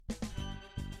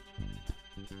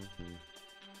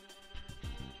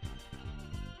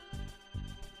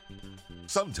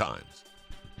sometimes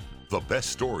the best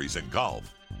stories in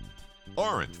golf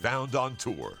aren't found on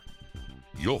tour.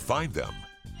 You'll find them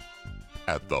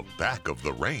at the back of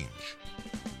the range.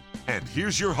 And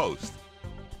here's your host,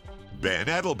 Ben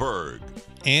Adelberg.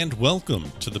 And welcome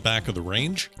to the back of the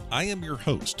range. I am your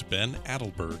host, Ben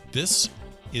Adelberg. This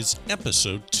is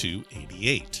episode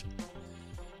 288.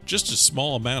 Just a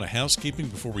small amount of housekeeping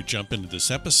before we jump into this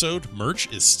episode.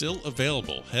 Merch is still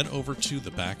available. Head over to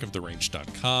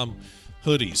thebackoftherange.com.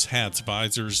 Hoodies, hats,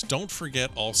 visors. Don't forget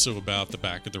also about the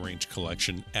Back of the Range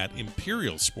collection at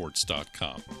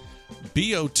imperialsports.com.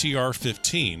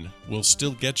 BOTR15 will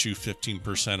still get you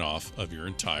 15% off of your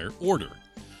entire order.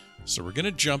 So we're going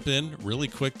to jump in really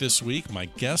quick this week. My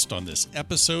guest on this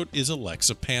episode is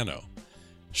Alexa Pano.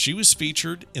 She was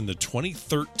featured in the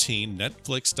 2013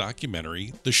 Netflix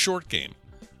documentary The Short Game,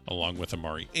 along with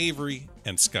Amari Avery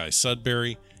and Sky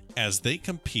Sudbury, as they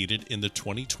competed in the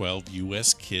 2012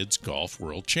 U.S. Kids Golf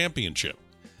World Championship.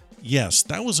 Yes,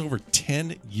 that was over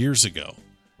 10 years ago.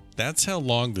 That's how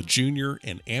long the junior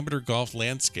and amateur golf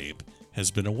landscape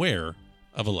has been aware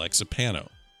of Alexa Pano.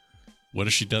 What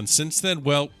has she done since then?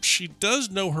 Well, she does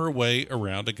know her way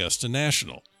around Augusta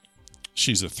National.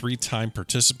 She's a 3-time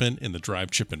participant in the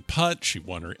drive, chip, and putt. She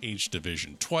won her age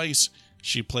division twice.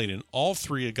 She played in all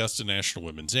 3 Augusta National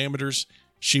Women's Amateurs.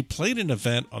 She played an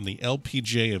event on the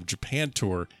LPGA of Japan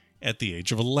Tour at the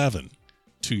age of 11.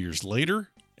 2 years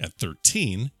later, at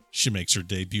 13, she makes her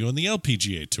debut on the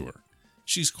LPGA Tour.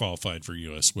 She's qualified for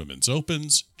U.S. Women's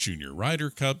Opens, Junior Ryder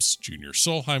Cups, Junior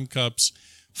Solheim Cups,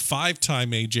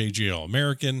 5-time AJGA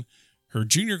All-American. Her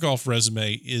junior golf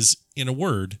resume is, in a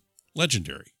word,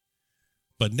 legendary.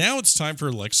 But now it's time for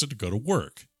Alexa to go to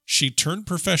work. She turned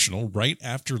professional right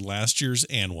after last year's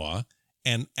ANWA,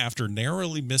 and after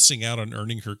narrowly missing out on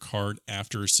earning her card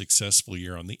after a successful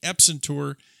year on the Epson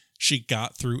Tour, she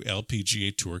got through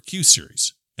LPGA Tour Q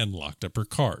Series and locked up her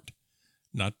card.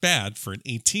 Not bad for an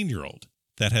 18-year-old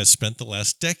that has spent the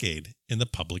last decade in the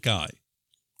public eye.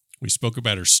 We spoke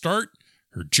about her start,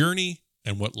 her journey,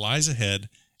 and what lies ahead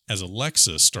as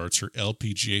Alexa starts her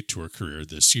LPGA Tour career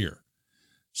this year.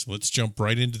 So let's jump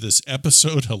right into this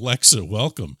episode. Alexa,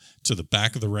 welcome to the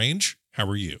Back of the Range. How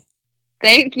are you?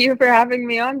 Thank you for having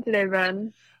me on today,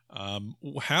 Ben.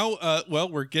 Well,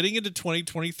 we're getting into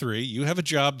 2023. You have a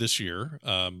job this year,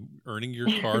 earning your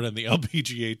card on the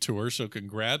LPGA Tour. So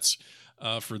congrats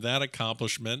for that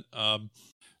accomplishment.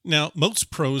 Now,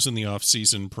 most pros in the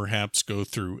offseason perhaps go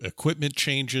through equipment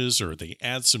changes or they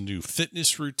add some new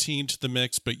fitness routine to the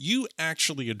mix, but you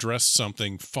actually address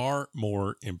something far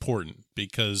more important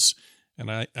because, and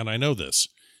I know this,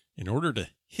 in order to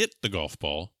hit the golf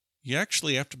ball, you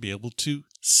actually have to be able to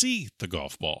see the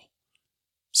golf ball.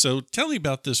 So tell me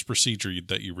about this procedure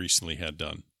that you recently had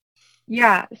done.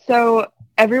 Yeah, so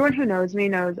everyone who knows me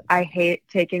knows I hate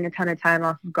taking a ton of time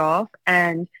off of golf,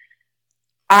 and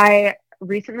I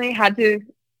recently had to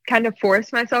kind of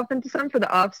force myself into some for the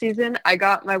off season. I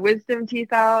got my wisdom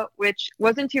teeth out, which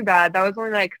wasn't too bad. That was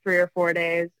only like 3 or 4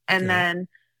 days. And then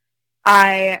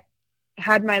I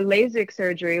had my LASIK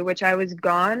surgery, which I was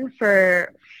gone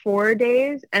for 4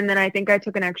 days. And then I think I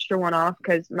took an extra one off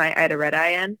because I had a red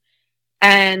eye in.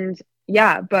 And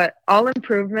yeah, but all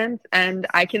improvements and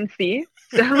I can see.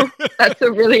 So that's a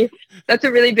really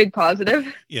big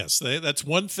positive. Yes, that's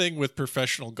one thing with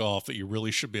professional golf that you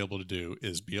really should be able to do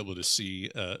is be able to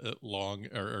see long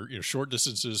or short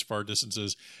distances, far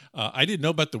distances. I didn't know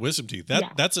about the wisdom teeth.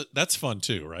 That's fun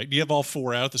too, right? Do you have all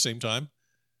 4 out at the same time?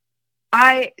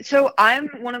 So I'm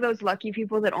one of those lucky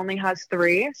people that only has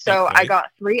 3. So Okay. I got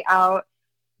 3 out.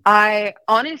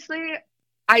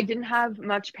 I didn't have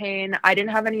much pain. I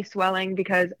didn't have any swelling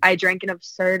because I drank an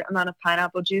absurd amount of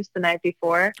pineapple juice the night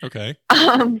before. Okay.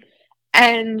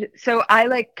 And so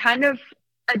I kind of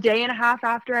a day and a half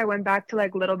after I went back to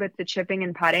little bits of chipping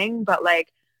and putting, but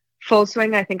full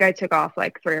swing, I think I took off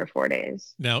 3 or 4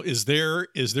 days. Now, is there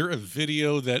a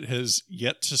video that has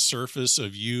yet to surface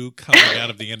of you coming out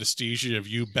of the anesthesia, of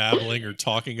you babbling or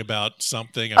talking about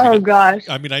something? Oh gosh.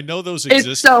 I mean, I know those exist.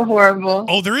 It's so horrible.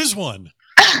 Oh, there is one.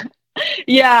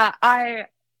 Yeah, I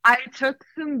took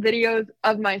some videos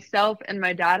of myself and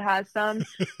my dad has some.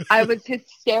 I was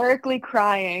hysterically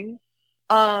crying.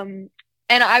 And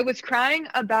I was crying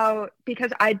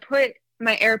because I'd put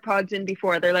my AirPods in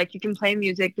before. They're like, you can play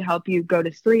music to help you go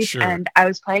to sleep. Sure. And I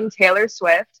was playing Taylor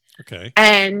Swift. Okay.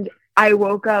 And I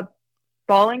woke up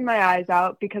bawling my eyes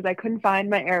out because I couldn't find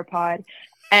my AirPod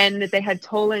and that they had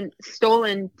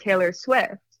stolen Taylor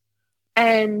Swift.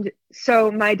 And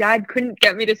so my dad couldn't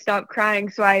get me to stop crying.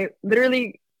 So I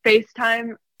literally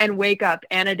FaceTime and wake up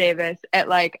Anna Davis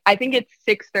at I think it's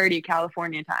 6:30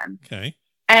 California time. Okay.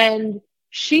 And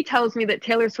she tells me that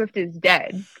Taylor Swift is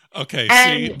dead. Okay,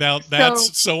 And see, now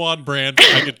that's so on brand.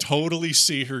 I could totally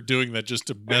see her doing that just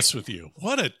to mess with you.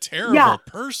 What a terrible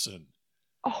person.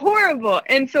 Horrible.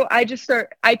 And so I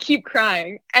keep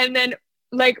crying. And then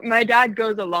like my dad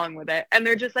goes along with it. And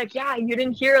they're just like, yeah, you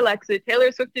didn't hear, Alexa,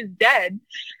 Taylor Swift is dead.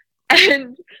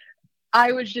 And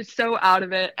I was just so out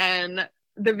of it. And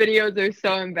the videos are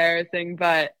so embarrassing,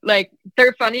 but like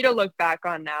they're funny to look back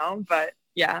on now. But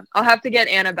yeah, I'll have to get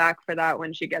Anna back for that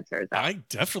when she gets hers out. I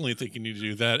definitely think you need to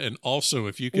do that. And also,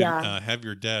 if you can have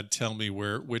your dad tell me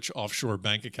which offshore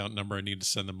bank account number I need to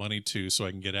send the money to so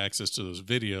I can get access to those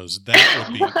videos,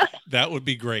 that would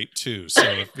be great too. So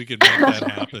if we could make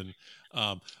that happen.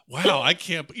 Wow, I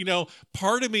can't,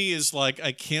 part of me is like,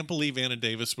 I can't believe Anna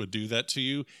Davis would do that to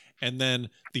you. And then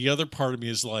the other part of me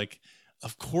is like,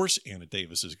 of course Anna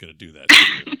Davis is going to do that to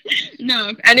you. No,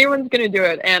 if anyone's going to do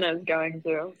it, Anna's going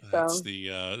to. So.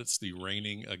 That's the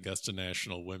reigning Augusta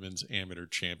National Women's Amateur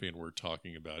Champion we're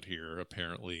talking about here.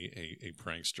 Apparently a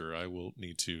prankster. I will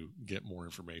need to get more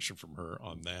information from her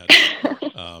on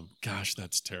that. Gosh,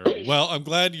 that's terrible. Well, I'm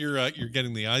glad you're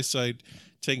getting the eyesight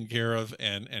taken care of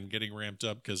and getting ramped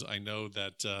up, because I know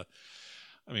that.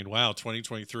 Wow,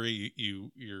 2023,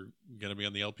 you're going to be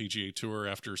on the LPGA Tour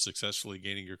after successfully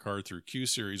gaining your card through Q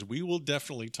Series. We will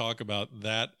definitely talk about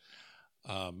that.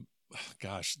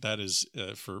 That is,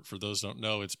 for those who don't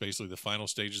know, it's basically the final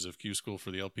stages of Q School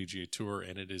for the LPGA Tour,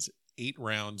 and it is 8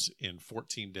 rounds in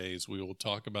 14 days. We will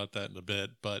talk about that in a bit,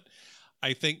 but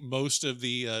I think most of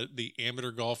the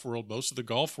amateur golf world, most of the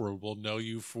golf world will know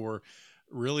you for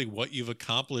really what you've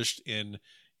accomplished in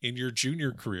your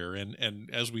junior career. And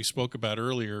as we spoke about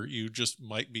earlier, you just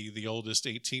might be the oldest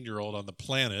 18-year-old on the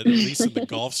planet, at least in the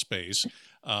golf space.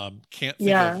 Can't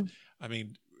think of,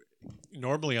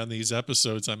 normally on these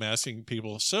episodes, I'm asking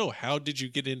people, so how did you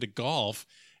get into golf?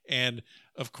 And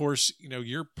of course,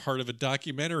 you're part of a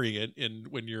documentary in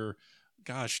when you're,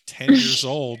 10 years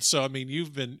old. So,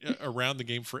 you've been around the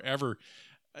game forever.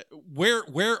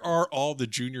 Where are all the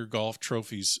junior golf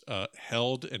trophies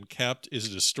held and kept?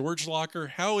 Is it a storage locker?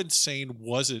 How insane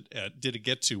did it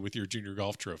get to with your junior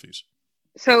golf trophies?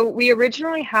 So we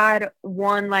originally had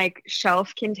one like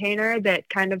shelf container that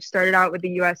kind of started out with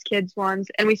the US Kids ones,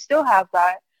 and we still have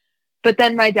that. But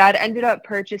then my dad ended up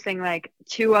purchasing like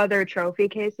 2 other trophy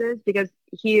cases because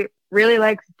he really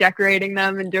likes decorating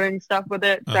them and doing stuff with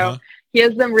it. So he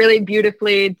has them really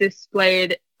beautifully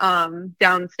displayed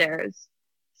downstairs.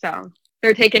 So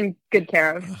they're taken good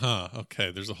care of.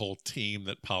 Okay. There's a whole team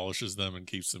that polishes them and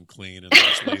keeps them clean, and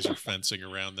there's laser fencing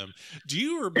around them. Do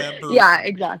you remember? Yeah,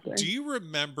 exactly. Do you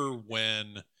remember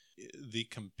when the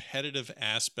competitive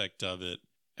aspect of it,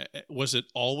 was it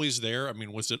always there?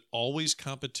 Was it always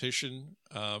competition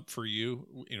for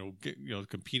you,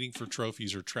 competing for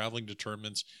trophies or traveling to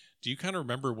tournaments? Do you kind of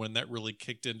remember when that really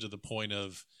kicked into the point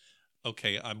of,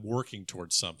 okay, I'm working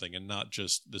towards something and not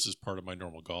just this is part of my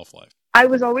normal golf life? I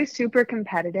was always super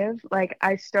competitive. Like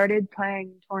I started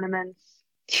playing tournaments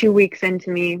 2 weeks into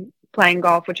me playing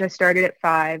golf, which I started at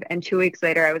 5. And 2 weeks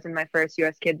later, I was in my first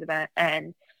US Kids event,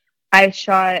 and I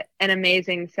shot an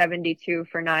amazing 72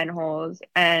 for 9 holes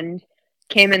and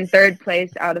came in 3rd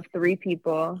place out of 3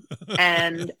 people.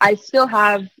 And I still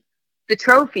have the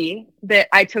trophy that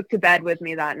I took to bed with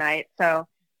me that night. So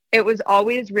it was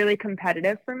always really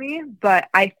competitive for me, but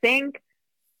I think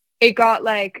it got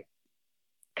like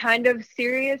kind of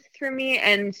serious for me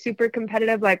and super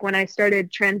competitive like when I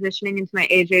started transitioning into my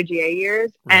AJGA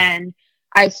years, and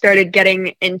I started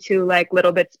getting into like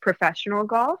little bits professional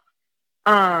golf.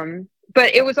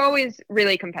 But it was always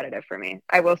really competitive for me,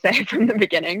 I will say, from the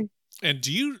beginning. And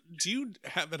do you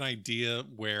have an idea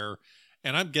where,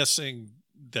 and I'm guessing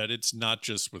that it's not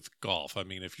just with golf.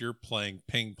 If you're playing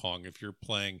ping pong, if you're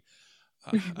playing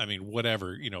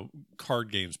whatever,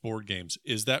 card games, board games,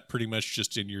 is that pretty much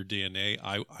just in your DNA?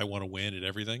 I want to win at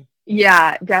everything.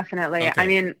 Yeah, definitely.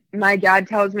 Okay. My dad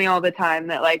tells me all the time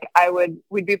that like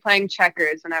we'd be playing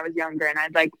checkers when I was younger, and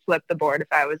I'd like flip the board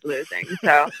if I was losing.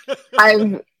 So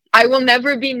I will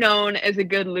never be known as a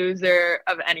good loser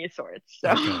of any sort. So.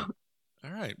 Okay.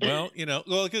 All right. Well,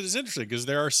 because it's interesting, because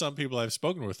there are some people I've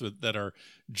spoken with that are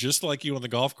just like you on the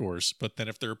golf course, but then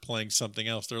if they're playing something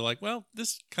else, they're like, well,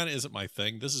 this kind of isn't my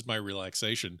thing. This is my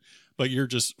relaxation. but you're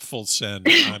just full send.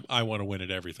 I want to win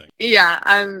at everything. Yeah,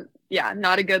 I'm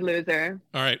not a good loser.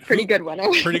 All right. Pretty good winner.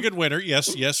 Pretty good winner.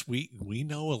 Yes, we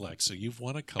know, Alexa. You've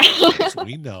won a couple of things.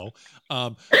 We know.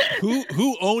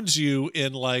 Who owns you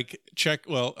in like check?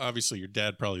 Well, obviously your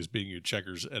dad probably is beating you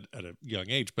checkers at a young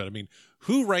age, but I mean,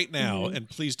 who right now, and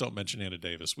please don't mention Anna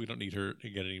Davis. We don't need her to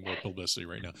get any more publicity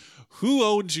right now. Who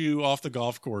owns you off the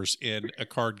golf course in a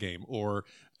card game or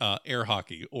air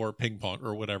hockey or ping pong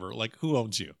or whatever? Like, who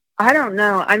owns you? I don't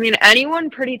know. I mean,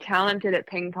 anyone pretty talented at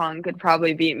ping pong could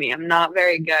probably beat me. I'm not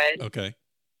very good. Okay.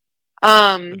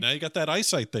 But now you got that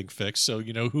eyesight thing fixed, so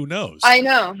who knows? I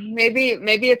know. Maybe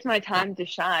it's my time to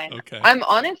shine. Okay. I'm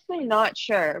honestly not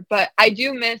sure, but I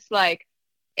do miss like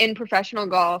in professional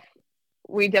golf,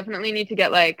 we definitely need to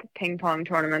get like ping pong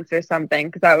tournaments or something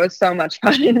because that was so much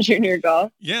fun in junior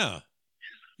golf. Yeah.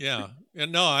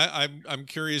 And no, I'm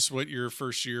curious what your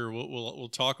first year. We'll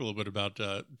talk a little bit about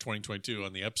 2022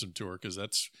 on the Epsom Tour because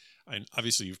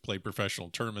obviously you've played professional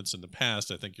tournaments in the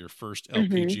past. I think your first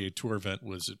LPGA Tour event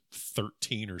was at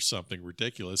 13 or something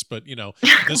ridiculous, but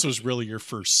this was really your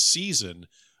first season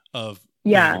of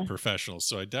being professional.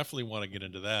 So I definitely want to get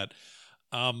into that.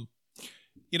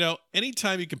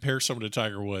 Anytime you compare someone to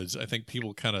Tiger Woods, I think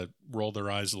people kind of roll their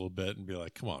eyes a little bit and be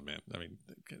like, come on, man. I mean,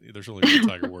 there's only one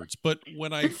Tiger Woods. But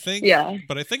when I think,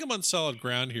 but I think I'm on solid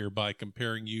ground here by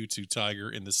comparing you to Tiger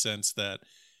in the sense that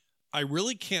I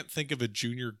really can't think of a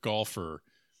junior golfer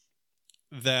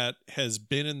that has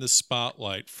been in the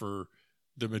spotlight for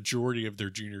the majority of their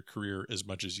junior career as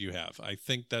much as you have. I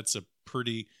think that's a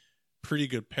pretty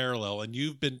good parallel. And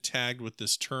you've been tagged with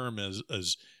this term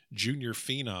as junior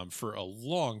phenom for a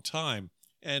long time,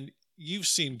 and you've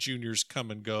seen juniors come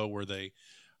and go where they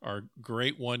are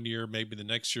great one year, maybe the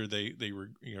next year they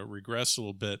regress a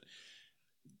little bit.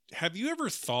 Have you ever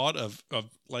thought of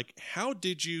like how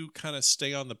did you kind of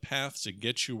stay on the path to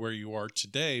get you where you are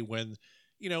today when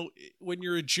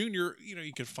you're a junior,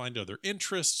 you can find other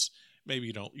interests,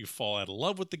 maybe you fall out of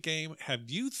love with the game. Have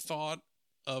you thought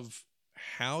of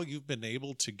how you've been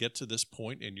able to get to this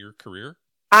point in your career?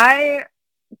 I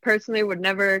personally would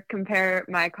never compare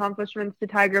my accomplishments to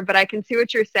Tiger, but I can see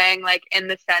what you're saying, like in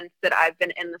the sense that I've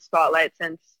been in the spotlight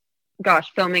since,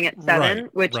 filming at 7,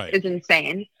 which is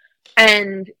insane.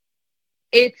 And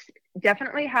it's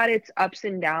definitely had its ups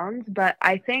and downs, but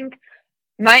I think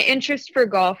my interest for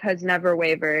golf has never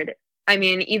wavered. I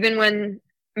mean, even when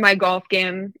my golf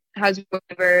game has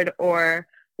wavered or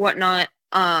whatnot,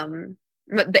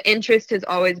 the interest has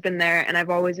always been there and I've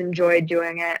always enjoyed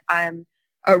doing it. I'm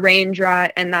a range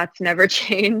rat and that's never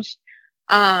changed.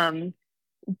 But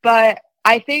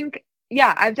I think,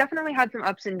 I've definitely had some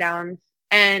ups and downs.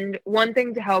 And one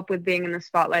thing to help with being in the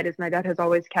spotlight is my dad has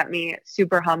always kept me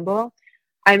super humble.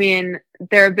 I mean,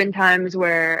 there have been times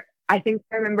where I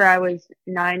remember I was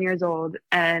 9 years old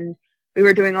and we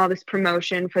were doing all this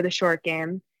promotion for the short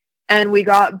game. And we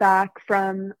got back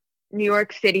from New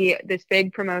York City, this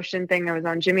big promotion thing that was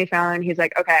on Jimmy Fallon. He's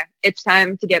like, okay, it's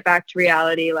time to get back to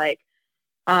reality. Like,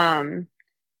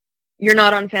 you're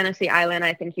not on Fantasy Island,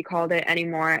 I think he called it,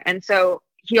 anymore. And so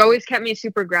he always kept me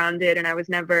super grounded and I was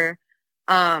never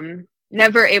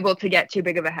able to get too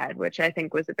big of a head, which I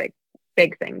think was a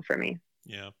big thing for me.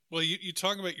 Yeah. Well, you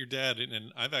talk about your dad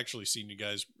and I've actually seen you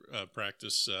guys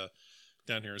practice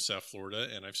down here in South Florida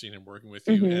and I've seen him working with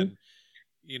you. And,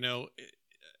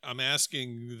 I'm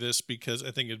asking this because I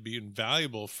think it'd be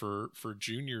invaluable for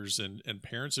juniors and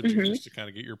parents of juniors to kind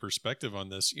of get your perspective on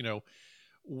this.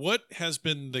 What has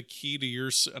been the key to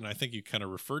yours? And I think you kind of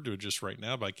referred to it just right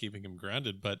now by keeping him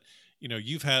grounded, but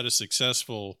you've had a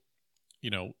successful,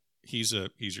 he's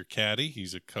your caddy,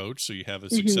 he's a coach. So you have a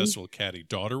successful caddy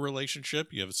daughter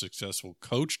relationship. You have a successful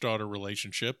coach daughter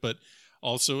relationship, but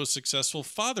also a successful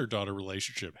father daughter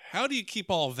relationship. How do you keep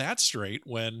all of that straight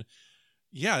when,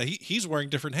 he's wearing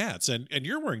different hats and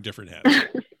you're wearing different hats?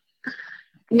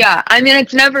 Yeah. I mean,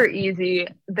 it's never easy.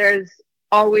 There's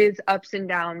always ups and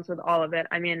downs with all of it.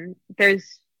 I mean,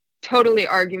 there's totally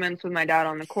arguments with my dad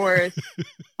on the course,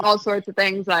 all sorts of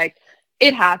things. Like,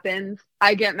 it happens.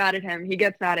 I get mad at him. He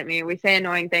gets mad at me. We say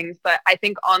annoying things, but I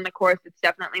think on the course, it's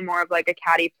definitely more of like a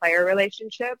caddy player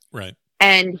relationship. Right.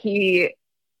 And he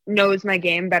knows my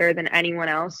game better than anyone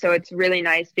else. So it's really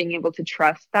nice being able to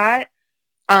trust that.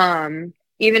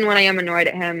 Even when I am annoyed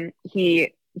at him,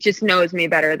 he just knows me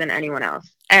better than anyone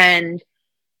else.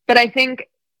 But I think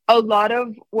a lot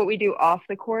of what we do off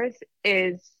the course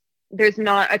is there's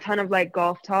not a ton of like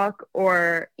golf talk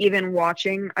or even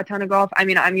watching a ton of golf. I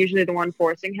mean, I'm usually the one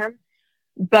forcing him,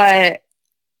 but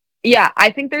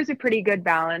I think there's a pretty good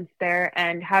balance there,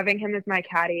 and having him as my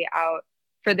caddy out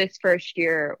for this first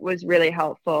year was really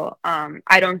helpful.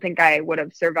 I don't think I would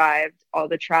have survived all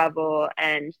the travel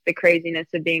and the craziness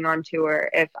of being on tour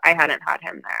if I hadn't had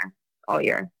him there all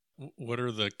year. What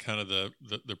are the kind of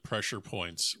the pressure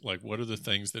points? Like, what are the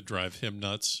things that drive him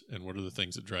nuts, and what are the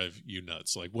things that drive you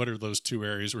nuts? Like, what are those two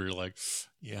areas where you're like,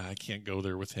 yeah, I can't go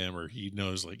there with him, or he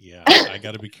knows, like, yeah, I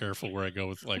got to be careful where I go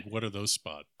with, like, what are those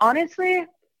spots? Honestly,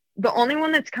 the only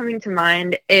one that's coming to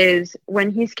mind is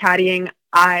when he's caddying,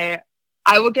 I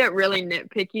will get really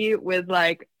nitpicky with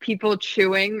like people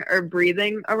chewing or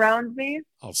breathing around me.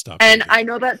 I'll stop. And I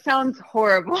know that sounds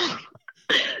horrible,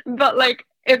 but like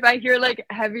if I hear like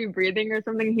heavy breathing or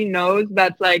something, he knows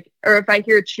that's like, or if I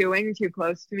hear chewing too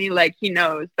close to me, like he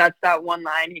knows that's that one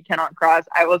line he cannot cross.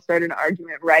 I will start an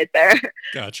argument right there.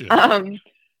 Gotcha.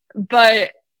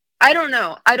 But I don't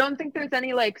know. I don't think there's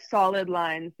any like solid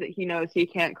lines that he knows he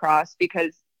can't cross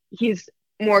because he's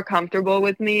more comfortable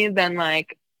with me than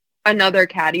like another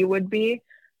caddy would be.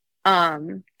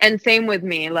 And same with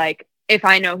me. Like if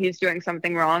I know he's doing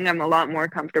something wrong, I'm a lot more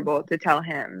comfortable to tell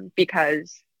him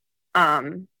because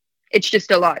it's just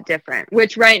a lot different,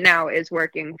 which right now is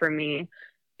working for me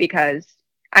because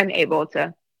I'm able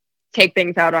to take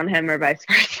things out on him or vice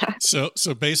versa.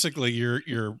 So basically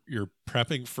you're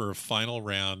prepping for a final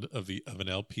round of an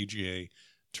LPGA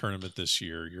tournament this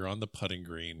year. You're on the putting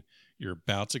green. You're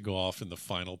about to go off in the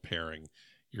final pairing.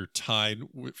 You're tied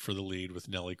for the lead with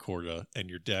Nelly Korda, and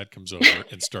your dad comes over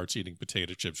and starts eating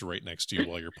potato chips right next to you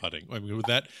while you're putting. I mean, would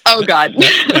that? Oh God,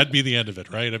 that'd be the end of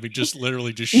it, right? I mean, just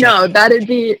literally just that'd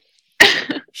be.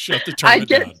 Shut the tournament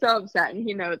down. I'd get so upset, and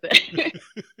he knows it.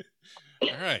 All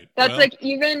right. That's like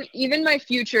even my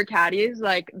future caddies,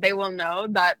 like they will know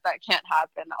that can't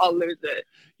happen. I'll lose it.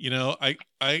 You know,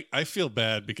 I feel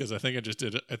bad because I think I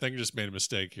just made a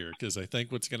mistake here because I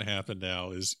think what's going to happen now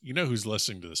is, you know, who's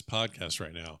listening to this podcast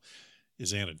right now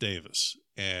is Anna Davis.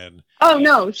 And oh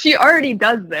no, she already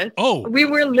does this. Oh, we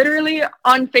were literally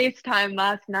on FaceTime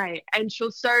last night and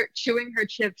she'll start chewing her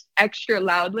chips extra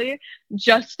loudly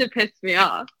just to piss me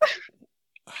off.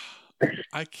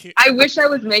 I can't. I wish I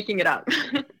was making it up.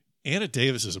 Anna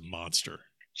Davis is a monster.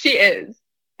 She is.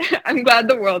 I'm glad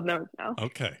the world knows now.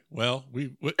 Okay. Well,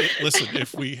 listen,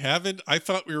 if we haven't, I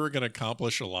thought we were going to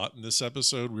accomplish a lot in this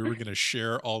episode. We were going to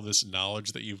share all this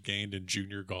knowledge that you've gained in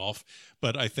junior golf.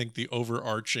 But I think the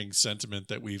overarching sentiment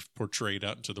that we've portrayed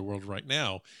out into the world right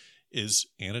now is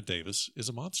Anna Davis is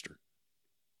a monster.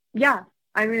 Yeah.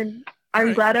 I mean,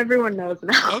 I'm glad everyone knows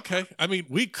now. Okay. I mean,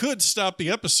 we could stop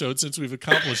the episode since we've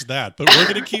accomplished that, but we're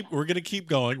going to keep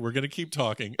going. We're going to keep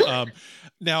talking.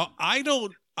 Now I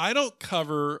don't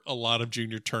cover a lot of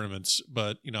junior tournaments,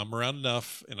 but you know, I'm around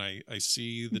enough and I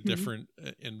see the different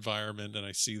environment and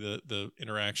I see the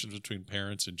interactions between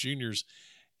parents and juniors.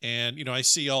 And, you know, I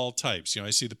see all types. You know,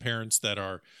 I see the parents that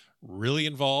are really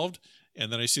involved, and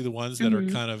then I see the ones that are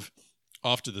kind of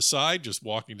off to the side, just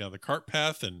walking down the cart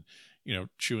path and, you know,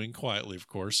 chewing quietly, of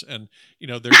course. And, you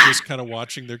know, they're just kind of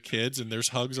watching their kids, and there's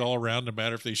hugs all around, no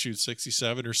matter if they shoot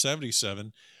 67 or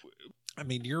 77. I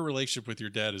mean, your relationship with your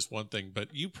dad is one thing,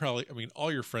 but you probably, I mean,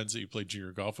 all your friends that you play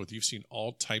junior golf with, you've seen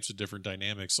all types of different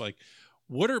dynamics. Like,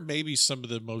 what are maybe some of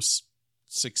the most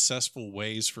successful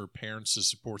ways for parents to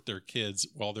support their kids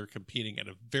while they're competing at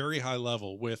a very high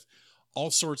level with all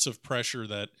sorts of pressure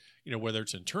that, you know, whether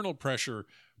it's internal pressure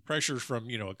from,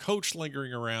 you know, a coach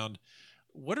lingering around?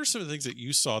 What are some of the things that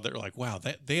you saw that are like, wow,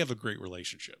 that they have a great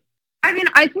relationship? I mean,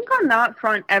 I think on that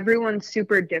front, everyone's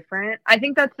super different. I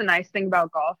think that's the nice thing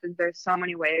about golf is there's so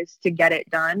many ways to get it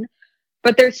done,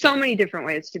 but there's so many different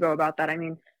ways to go about that. I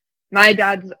mean, my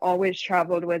dad's always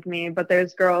traveled with me, but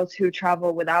there's girls who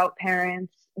travel without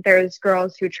parents. There's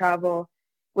girls who travel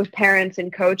with parents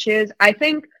and coaches. I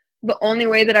think the only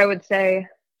way that I would say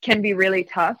can be really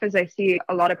tough is I see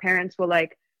a lot of parents will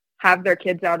like have their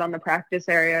kids out on the practice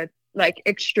area like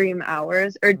extreme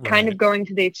hours or kind of going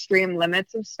to the extreme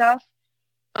limits of stuff.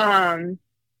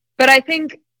 But I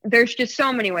think there's just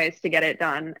so many ways to get it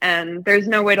done, and there's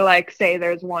no way to like say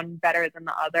there's one better than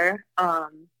the other.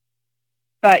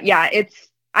 But yeah,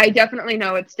 I definitely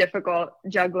know it's difficult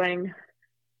juggling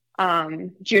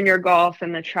junior golf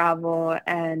and the travel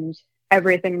and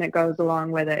everything that goes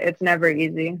along with it. It's never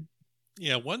easy.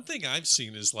 Yeah, one thing I've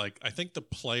seen is like, I think the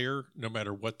player, no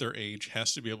matter what their age,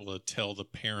 has to be able to tell the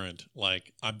parent,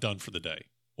 like, I'm done for the day,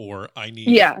 or I'm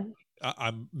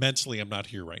not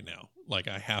here right now. Like,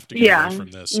 I have to get away from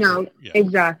this. No,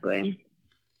 exactly.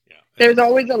 Yeah. There's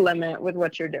always a limit with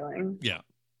what you're doing. Yeah.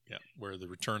 Where the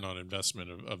return on investment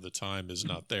of the time is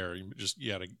not there. You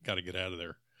got to get out of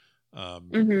there.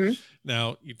 Mm-hmm.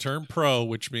 Now you turn pro,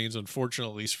 which means,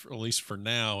 unfortunately, at least for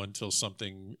now, unless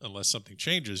something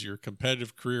changes, your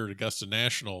competitive career at Augusta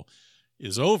National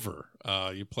is over.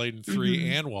 You played in 3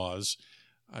 Mm-hmm. ANWAs.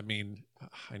 I mean,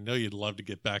 I know you'd love to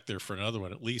get back there for another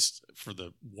one, at least for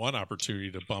the one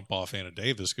opportunity to bump off Anna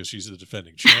Davis because she's the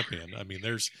defending champion. I mean,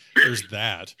 there's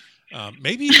that.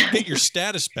 Maybe you can get your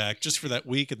status back just for that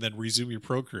week and then resume your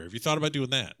pro career. Have you thought about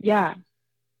doing that? Yeah.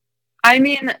 I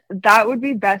mean, that would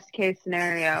be best case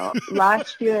scenario.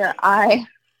 Last year, I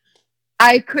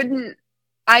had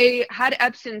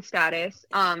Epson status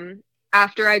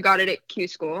after I got it at Q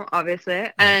school, obviously,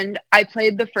 and I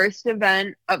played the first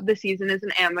event of the season as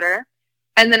an amateur,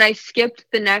 and then I skipped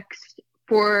the next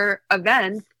 4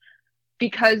 events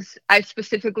because I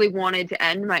specifically wanted to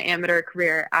end my amateur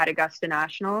career at Augusta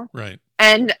National. Right.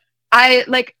 And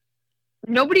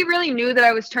nobody really knew that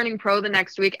I was turning pro the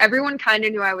next week. Everyone kind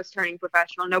of knew I was turning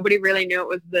professional. Nobody really knew it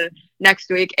was the next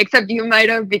week, except you might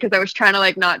have, because I was trying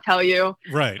to not tell you.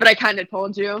 Right. But I kind of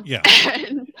told you. Yeah.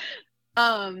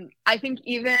 And I think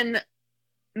even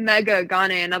Mega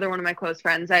Gane, another one of my close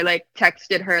friends, I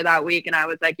texted her that week and I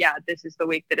was like, yeah, this is the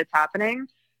week that it's happening.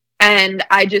 And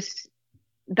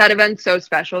that event's so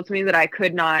special to me that I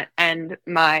could not end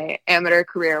my amateur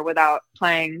career without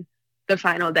playing the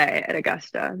final day at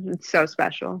Augusta. It's so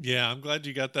special. Yeah, I'm glad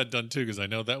you got that done too, because I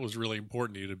know that was really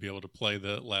important to you to be able to play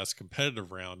the last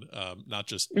competitive round, not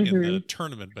just in the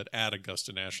tournament, but at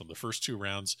Augusta National. The first 2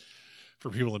 rounds, for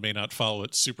people that may not follow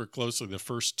it super closely, the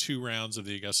first 2 rounds of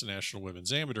the Augusta National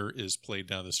Women's Amateur is played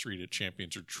down the street at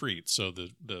Champions Retreat. So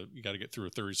you got to get through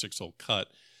a 36-hole cut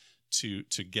to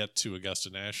get to Augusta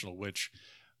National, which,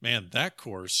 man, that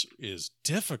course is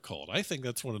difficult. I think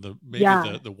that's one of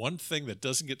the one thing that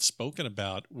doesn't get spoken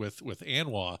about with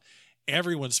ANWA.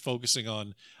 Everyone's focusing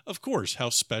on, of course, how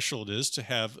special it is to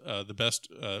have the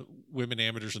best women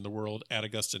amateurs in the world at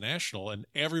Augusta National, and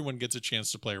everyone gets a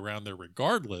chance to play around there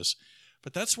regardless.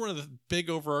 But that's one of the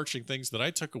big overarching things that I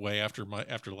took away after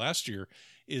last year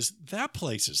is that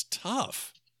place is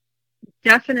tough.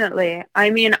 Definitely. I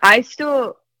mean, I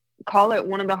still call it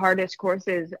one of the hardest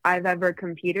courses I've ever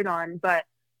competed on, but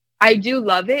I do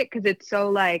love it because it's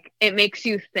so it makes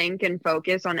you think and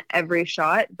focus on every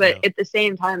shot, but at the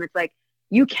same time it's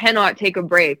you cannot take a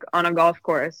break on a golf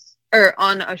course or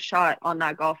on a shot on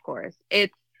that golf course.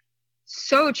 It's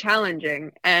so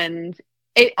challenging, and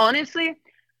it honestly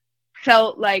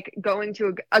felt like going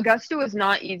to Augusta was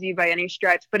not easy by any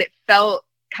stretch, but it felt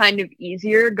kind of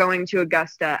easier going to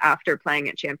Augusta after playing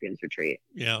at Champions Retreat.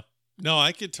 Yeah. No,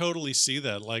 I could totally see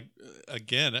that.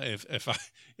 Again,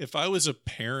 if I was a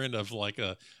parent of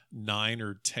a 9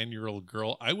 or 10-year-old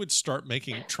girl, I would start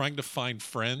trying to find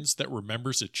friends that were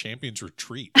members at Champions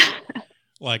Retreat.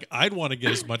 I'd want to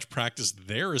get as much practice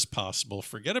there as possible.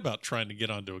 Forget about trying to get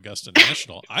onto Augusta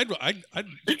National. I'd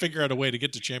figure out a way to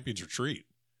get to Champions Retreat.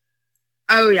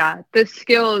 Oh yeah, the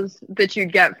skills that you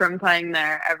get from playing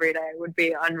there every day would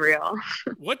be unreal.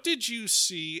 What did you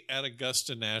see at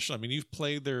Augusta National? I mean, you've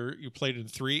played there. You played in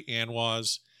 3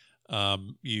 ANWAs.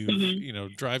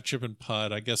 Drive, chip, and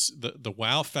putt. I guess the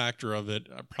wow factor of it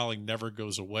probably never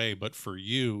goes away. But for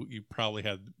you probably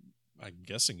had. I'm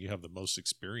guessing you have the most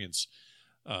experience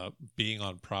being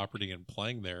on property and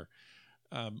playing there.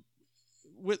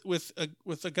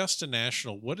 With Augusta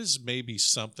National, what is maybe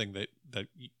something that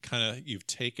you've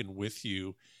taken with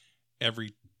you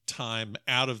every time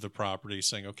out of the property,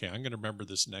 saying, okay, I'm going to remember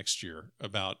this next year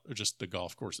about just the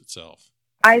golf course itself?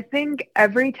 I think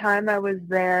every time I was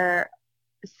there,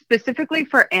 specifically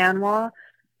for ANWA,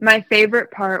 my favorite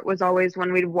part was always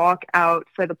when we'd walk out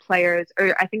for the players,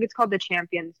 or I think it's called the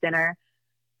Champions Dinner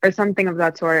or something of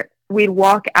that sort. We'd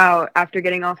walk out after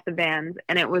getting off the vans,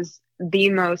 and it was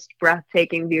the most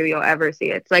breathtaking view you'll ever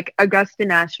see. It's like Augusta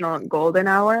National golden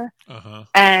hour.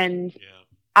 And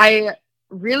I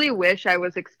really wish I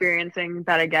was experiencing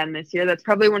that again this year. That's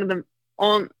probably one of the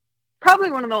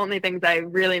only things I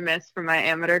really miss from my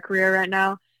amateur career right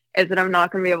now, is that I'm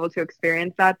not going to be able to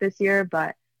experience that this year.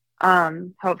 But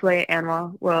hopefully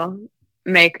ANWA will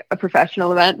make a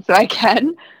professional event so I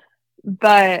can.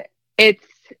 But it's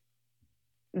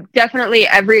definitely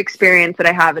every experience that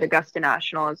I have at Augusta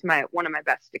National is one of my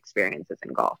best experiences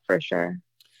in golf, for sure.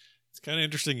 It's kind of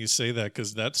interesting you say that,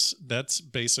 because that's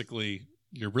basically,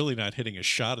 you're really not hitting a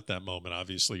shot at that moment.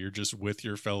 Obviously, you're just with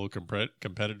your fellow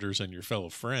competitors and your fellow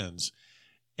friends,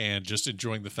 and just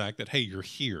enjoying the fact that, hey, you're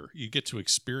here. You get to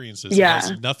experience this. Yeah. It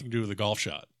has nothing to do with the golf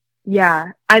shot.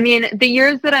 Yeah. I mean, the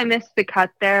years that I missed the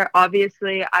cut there,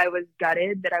 obviously I was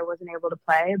gutted that I wasn't able to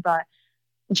play, but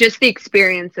just the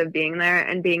experience of being there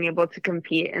and being able to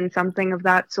compete in something of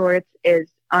that sort is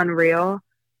unreal.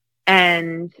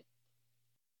 And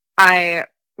I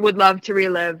would love to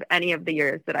relive any of the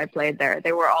years that I played there.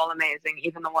 They were all amazing,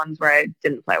 even the ones where I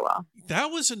didn't play well. That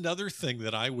was another thing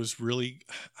that I was really,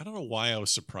 I don't know why I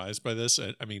was surprised by this.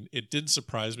 I mean, it didn't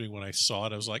surprise me when I saw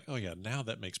it. I was like, oh yeah, now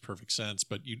that makes perfect sense.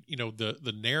 But you know,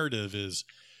 the narrative is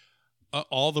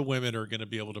all the women are going to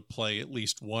be able to play at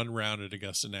least one round at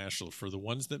Augusta National. For the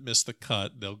ones that miss the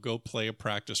cut, they'll go play a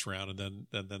practice round, and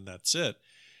then that's it.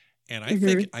 And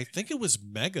I think it was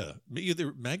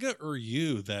either Mega or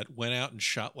you that went out and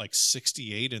shot like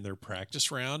 68 in their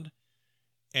practice round,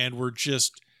 and were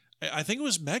just. I think it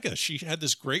was Mega. She had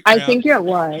this great round. I think it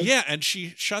was. Yeah, and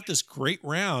she shot this great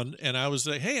round, and I was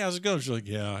like, hey, how's it going? She's like,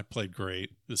 yeah, I played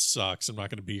great. This sucks. I'm not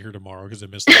going to be here tomorrow because I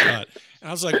missed the cut. And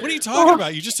I was like, what are you talking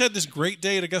about? You just had this great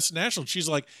day at Augusta National. And she's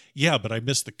like, yeah, but I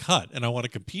missed the cut, and I want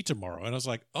to compete tomorrow. And I was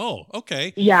like, oh,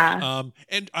 okay. Yeah.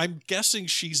 And I'm guessing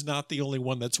she's not the only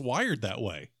one that's wired that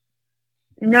way.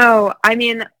 No, I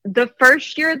mean, the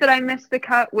first year that I missed the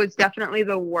cut was definitely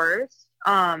the worst.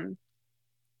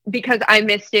 Because I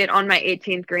missed it on my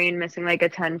 18th green, missing like a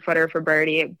 10-footer for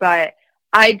birdie. But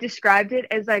I described it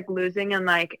as like losing in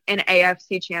like an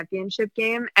AFC championship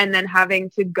game and then having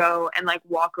to go and like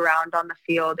walk around on the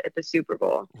field at the Super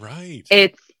Bowl. Right.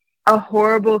 It's a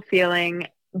horrible feeling,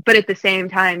 but at the same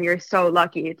time, you're so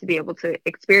lucky to be able to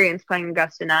experience playing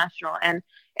Augusta National. And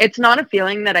it's not a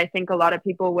feeling that I think a lot of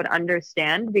people would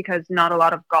understand, because not a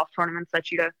lot of golf tournaments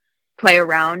let you to play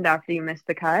around after you miss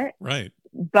the cut. Right.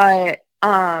 But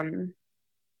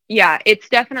yeah, it's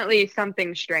definitely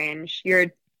something strange. You're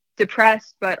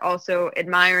depressed, but also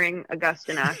admiring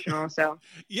Augusta National. So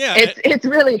yeah, it's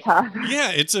really tough. Yeah,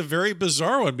 it's a very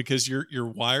bizarre one, because you're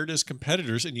wired as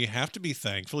competitors, and you have to be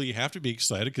thankful. You have to be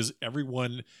excited, because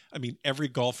every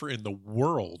golfer in the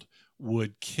world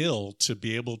would kill to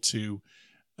be able to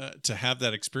have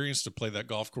that experience, to play that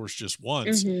golf course just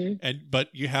once. But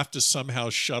you have to somehow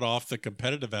shut off the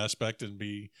competitive aspect and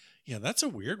be. Yeah, that's a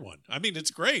weird one. I mean,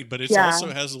 it's great, but it also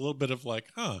has a little bit of like,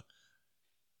 huh.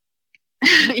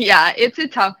 Yeah, it's a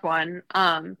tough one.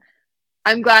 I'm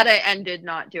glad I ended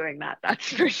not doing that.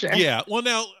 That's for sure. Yeah. Well,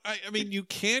 now, I mean, you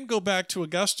can go back to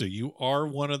Augusta. You are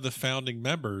one of the founding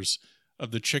members of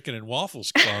the Chicken and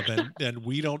Waffles Club, and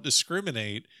we don't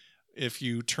discriminate if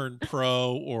you turn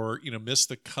pro or, miss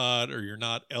the cut, or you're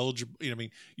not eligible. I mean,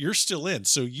 you're still in,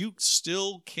 so you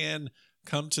still can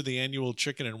come to the annual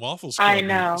Chicken and Waffles Club. I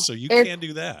know. So you can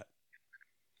do that.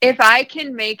 If I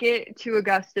can make it to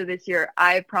Augusta this year,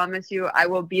 I promise you I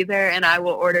will be there, and I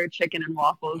will order chicken and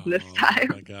waffles this time.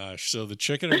 Oh my gosh. So the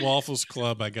Chicken and Waffles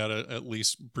Club, I got to at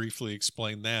least briefly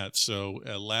explain that. So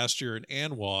last year in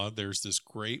Anwa, there's this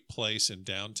great place in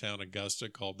downtown Augusta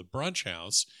called the Brunch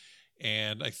House.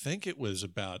 And I think it was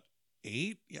about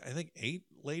eight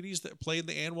ladies that played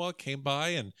the Anwa came by,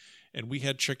 and we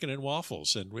had chicken and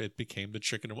waffles, and it became the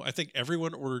chicken and I think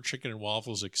everyone ordered chicken and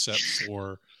waffles except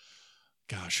for,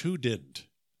 gosh, who didn't?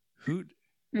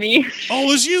 Me. Oh, it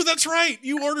was you. That's right.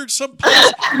 You ordered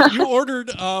you ordered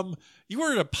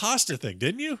a pasta thing,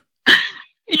 didn't you?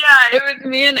 Yeah, it was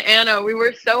me and Anna. We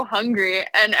were so hungry,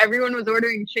 and everyone was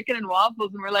ordering chicken and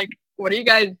waffles, and we're like, what are you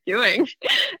guys doing?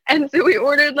 And so we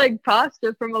ordered like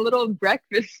pasta from a little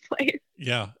breakfast place.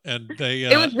 Yeah, and they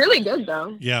it was really good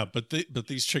though. Yeah, but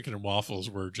these chicken and waffles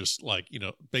were just like,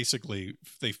 basically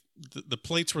the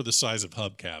plates were the size of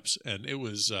hubcaps, and it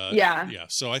was yeah.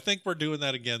 So I think we're doing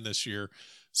that again this year.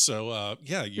 So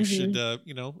you should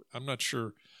I'm not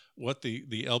sure what the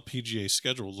LPGA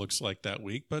schedule looks like that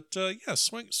week, but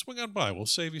swing on by. We'll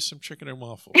save you some chicken and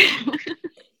waffles.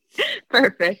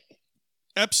 Perfect.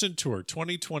 Epson Tour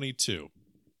 2022.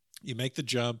 You make the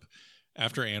jump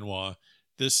after Anwa.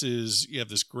 You have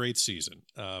this great season.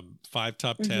 5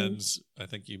 top 10s. I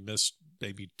think you missed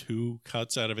maybe 2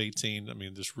 cuts out of 18. I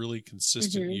mean, this really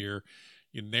consistent year.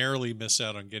 You narrowly miss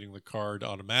out on getting the card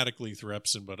automatically through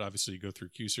Epson, but obviously you go through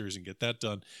Q Series and get that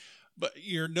done. But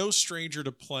you're no stranger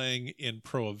to playing in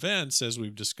pro events, as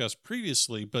we've discussed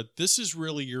previously, but this is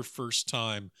really your first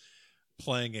time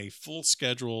playing a full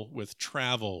schedule with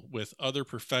travel with other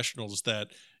professionals that,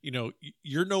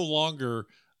 you're no longer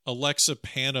Alexa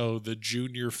Pano, the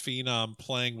junior phenom,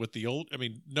 playing with the old. I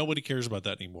mean, nobody cares about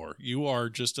that anymore. You are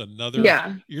just another.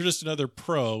 Yeah. You're just another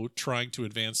pro trying to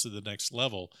advance to the next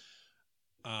level.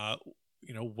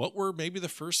 What were maybe the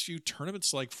first few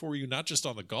tournaments like for you? Not just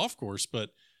on the golf course, but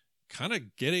kind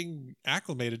of getting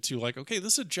acclimated to like, okay,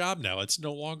 this is a job now. It's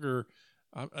no longer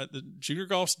the junior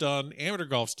golf's done, amateur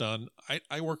golf's done.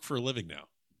 I work for a living now.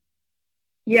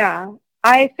 Yeah,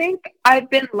 I think I've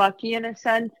been lucky in a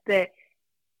sense that,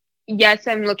 yes,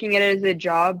 I'm looking at it as a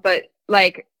job, but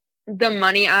like the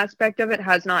money aspect of it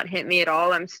has not hit me at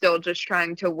all. I'm still just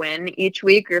trying to win each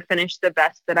week or finish the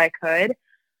best that I could.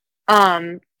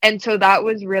 And so that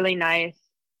was really nice.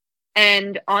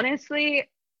 And honestly,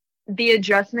 the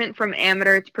adjustment from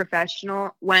amateur to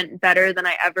professional went better than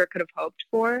I ever could have hoped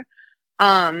for.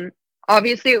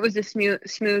 Obviously it was a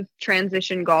smooth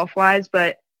transition golf wise,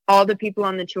 but all the people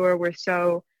on the tour were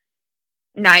so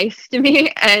nice to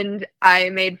me, and I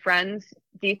made friends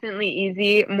decently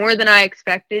easy, more than I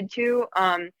expected to.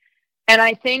 And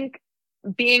I think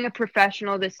being a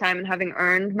professional this time and having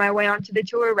earned my way onto the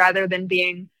tour rather than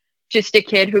being just a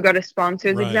kid who got a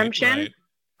sponsors exemption,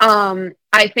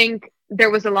 I think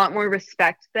there was a lot more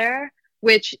respect there,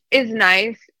 which is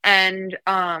nice. And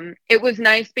it was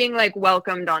nice being like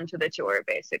welcomed onto the tour,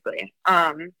 basically.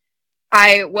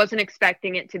 I wasn't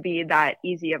expecting it to be that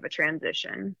easy of a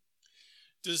transition.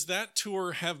 Does that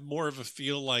tour have more of a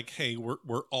feel like, hey,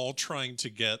 we're all trying to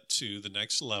get to the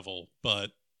next level,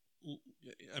 but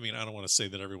I mean, I don't want to say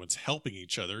that everyone's helping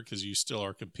each other because you still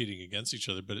are competing against each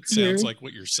other, but it sounds like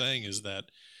what you're saying is that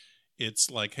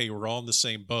it's like, hey, we're all in the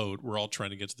same boat. We're all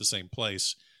trying to get to the same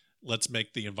place. Let's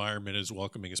make the environment as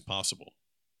welcoming as possible.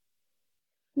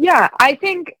 Yeah,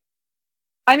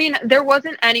 I mean, there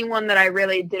wasn't anyone that I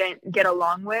really didn't get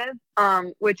along with,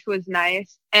 which was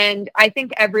nice. And I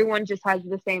think everyone just has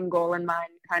the same goal in mind,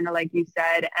 kind of like you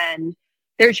said. And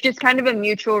there's just kind of a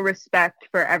mutual respect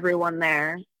for everyone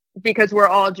there because we're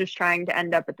all just trying to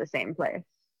end up at the same place.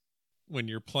 When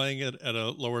you're playing it at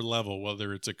a lower level,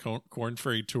 whether it's a Corn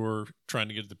Ferry Tour trying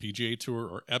to get to the PGA Tour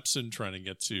or Epson trying to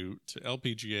get to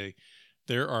LPGA,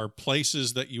 there are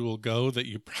places that you will go that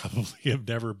you probably have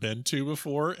never been to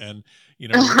before. And, you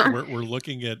know, we're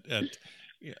looking at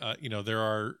you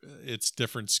know, it's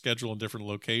different schedule and different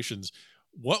locations.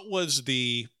 What was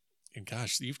and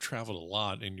gosh, you've traveled a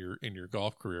lot in your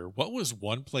golf career. What was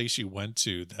one place you went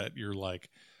to that you're like,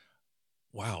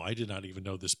 wow, I did not even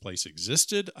know this place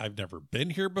existed. I've never been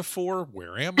here before.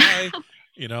 Where am I?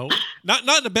 You know, not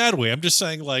in a bad way. I'm just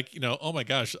saying, like, you know, oh my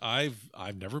gosh, I've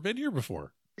never been here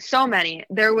before. So many.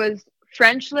 There was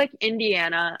French Lick,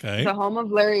 Indiana, the home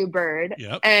of Larry Bird,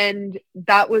 and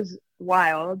that was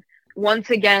wild. Once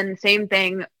again, same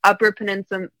thing. Upper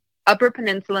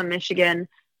Peninsula, Michigan.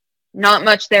 Not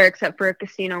much there except for a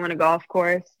casino and a golf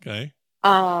course. Okay.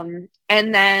 And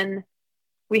then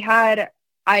we had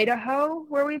Idaho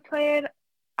where we played.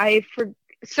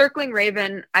 Circling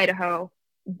Raven, Idaho.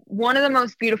 One of the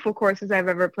most beautiful courses I've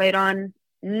ever played on.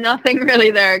 Nothing really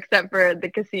there except for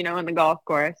the casino and the golf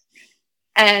course.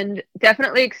 And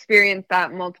definitely experienced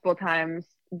that multiple times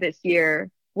this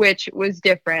year, which was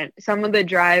different. Some of the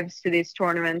drives to these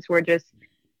tournaments were just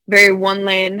very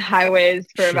one-lane highways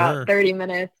for about 30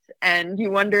 minutes. And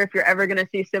you wonder if you're ever going to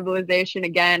see civilization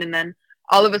again. And then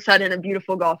all of a sudden, a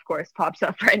beautiful golf course pops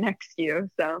up right next to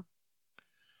you. So,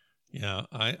 yeah,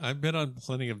 I've been on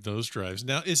plenty of those drives.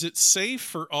 Now, is it safe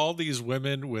for all these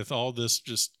women with all this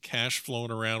just cash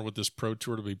flowing around with this pro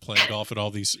tour to be playing golf at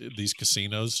all these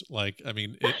casinos? Like, I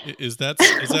mean, is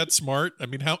that smart? I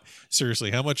mean, how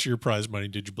much of your prize money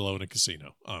did you blow in a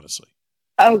casino? Honestly.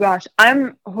 Oh gosh,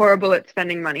 I'm horrible at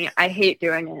spending money. I hate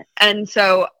doing it. And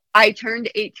so I turned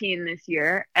 18 this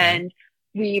year, and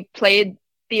we played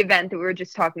the event that we were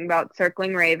just talking about,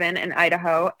 Circling Raven in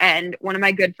Idaho. And one of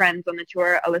my good friends on the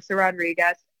tour, Alisa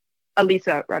Rodriguez,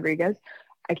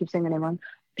 I keep saying the name wrong.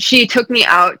 She took me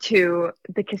out to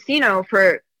the casino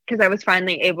because I was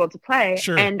finally able to play.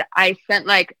 Sure. And I spent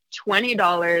like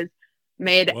 $20,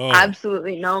 made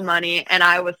absolutely no money. And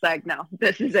I was like, no,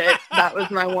 this is it. That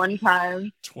was my one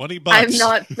time. $20. I'm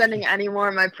not spending any more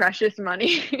of my precious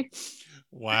money.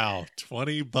 Wow,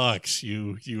 $20,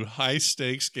 you high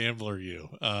stakes gambler, you.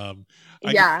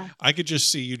 I could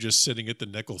just see you just sitting at the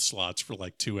nickel slots for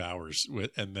like 2 hours,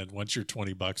 and then once your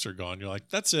 $20 are gone, you're like,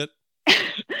 that's it.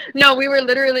 No, we were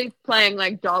literally playing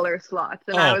like dollar slots,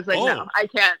 and I was like, no,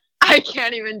 I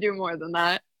can't even do more than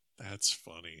that. That's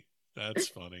funny.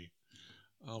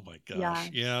 Oh my gosh,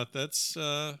 yeah, that's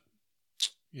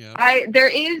yeah.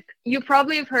 You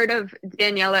probably have heard of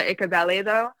Daniela Icabelli,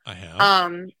 though. I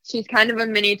have. She's kind of a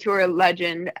mini tour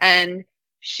legend, and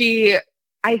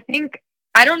I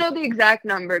don't know the exact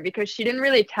number because she didn't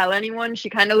really tell anyone. She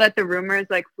kind of let the rumors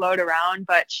like float around,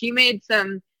 but she made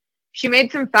some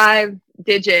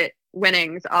 5-digit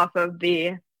winnings off of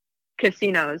the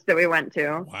casinos that we went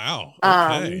to. Wow.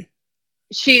 Okay.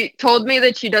 She told me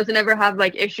that she doesn't ever have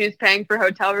like issues paying for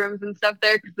hotel rooms and stuff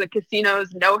there because the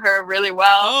casinos know her really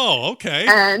well. Oh, okay.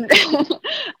 And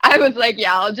I was like,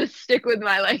 yeah, I'll just stick with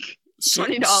my like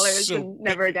 $20 and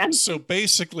never again. So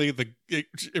basically,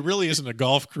 it really isn't a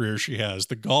golf career she has.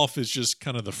 The golf is just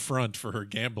kind of the front for her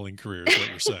gambling career, is what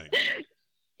you're saying.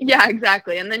 Yeah,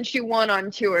 exactly. And then she won on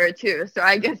tour too, so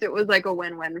I guess it was like a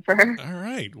win-win for her. All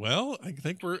right. Well, I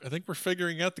think we're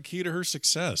figuring out the key to her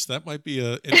success. That might be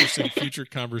an interesting future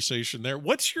conversation there.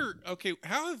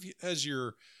 How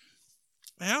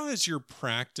has your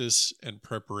practice and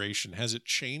preparation, has it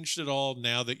changed at all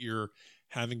now that you're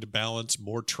having to balance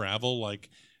more travel? Like,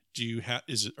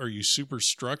 are you super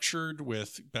structured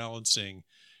with balancing,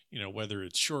 whether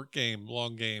it's short game,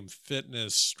 long game,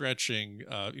 fitness, stretching,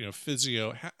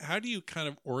 physio? How do you kind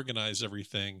of organize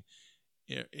everything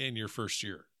in your first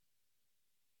year?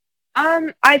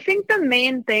 I think the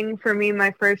main thing for me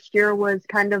my first year was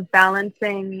kind of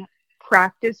balancing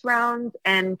practice rounds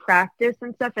and practice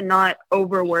and stuff and not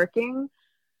overworking.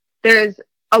 There's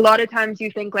a lot of times you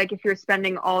think like if you're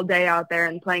spending all day out there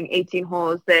and playing 18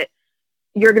 holes that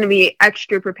you're going to be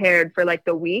extra prepared for like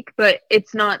the week, but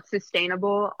it's not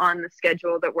sustainable on the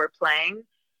schedule that we're playing.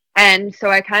 And so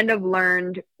I kind of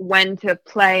learned when to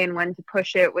play and when to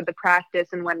push it with the practice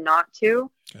and when not to.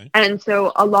 Okay. And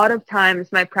so a lot of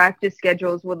times my practice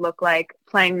schedules would look like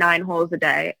playing 9 holes a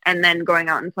day and then going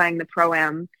out and playing the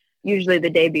Pro-Am usually the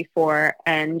day before.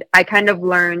 And I kind of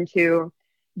learned to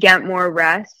get more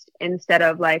rest instead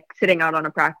of like sitting out on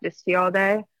a practice tee all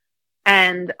day.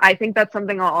 And I think that's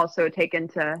something I'll also take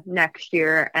into next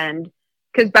year. And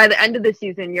because by the end of the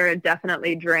season, you're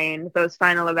definitely drained. Those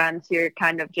final events, you're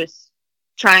kind of just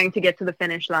trying to get to the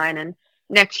finish line. And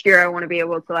next year, I want to be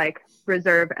able to like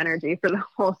reserve energy for the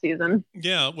whole season.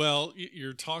 Yeah, well,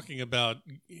 you're talking about,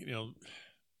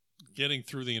 getting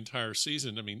through the entire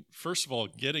season. I mean, first of all,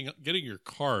 getting your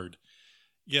card.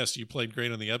 Yes, you played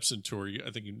great on the Epson Tour.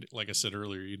 I think, like I said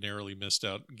earlier, you narrowly missed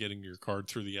out getting your card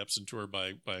through the Epson Tour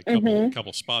by a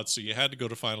couple spots. So you had to go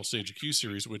to final stage of Q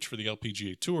Series, which for the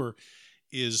LPGA Tour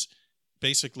is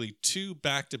basically 2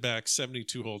 back-to-back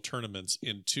 72-hole tournaments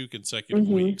in 2 consecutive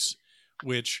weeks,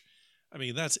 which, I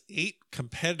mean, that's 8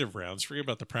 competitive rounds. Forget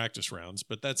about the practice rounds,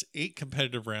 but that's 8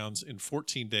 competitive rounds in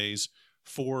 14 days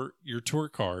for your tour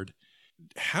card.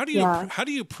 How do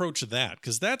you approach that?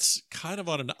 Because that's kind of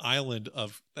on an island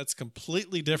that's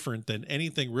completely different than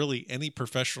anything really any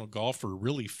professional golfer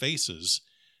really faces.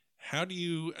 How do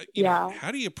you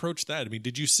approach that? I mean,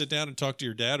 did you sit down and talk to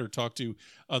your dad or talk to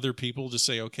other people to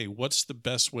say, okay, what's the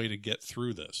best way to get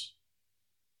through this?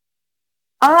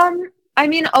 I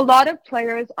mean, a lot of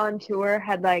players on tour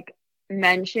had like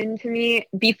mentioned to me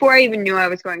before I even knew I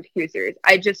was going to Q Series.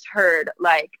 I just heard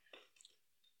like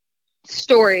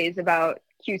stories about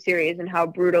Q Series and how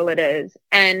brutal it is.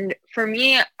 And for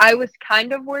me, I was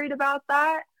kind of worried about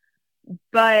that,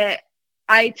 but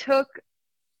I took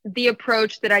the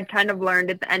approach that I'd kind of learned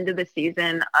at the end of the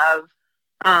season of,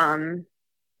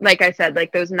 like I said,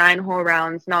 like those 9-hole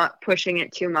rounds, not pushing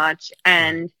it too much.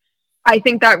 And I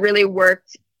think that really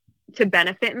worked to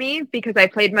benefit me because I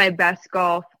played my best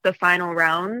golf the final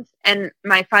rounds, and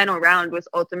my final round was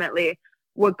ultimately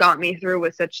what got me through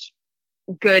with such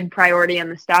good priority in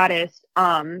the status.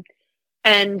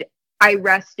 And I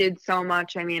rested so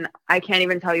much. I mean, I can't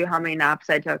even tell you how many naps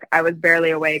I took. I was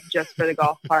barely awake just for the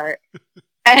golf part.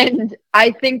 And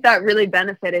I think that really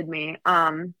benefited me,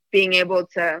 being able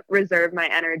to reserve my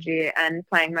energy and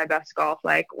playing my best golf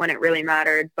like when it really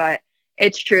mattered. But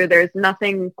it's true, there's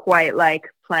nothing quite like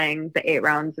playing the 8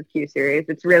 rounds of Q Series.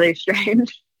 It's really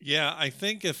strange. Yeah, I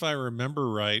think if I remember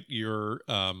right, your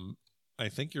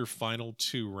final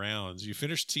 2 rounds, you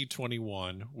finished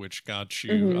T21, which got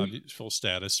you full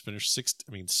status, finished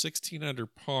 16 under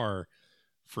par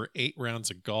for 8 rounds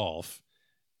of golf.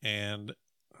 And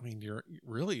I mean,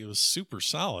 it was super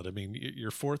solid. I mean,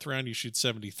 your 4th round, you shoot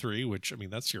 73, which, I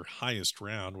mean, that's your highest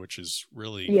round, which is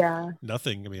really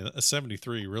nothing. I mean, a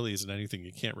 73 really isn't anything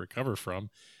you can't recover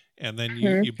from. And then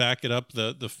you back it up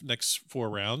the next 4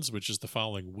 rounds, which is the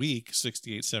following week,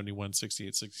 68, 71,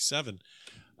 68, 67.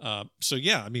 So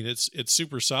yeah, I mean, it's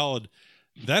super solid.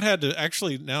 That had to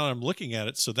actually, now I'm looking at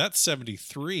it, so that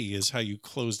 73 is how you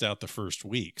closed out the first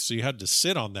week. So you had to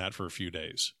sit on that for a few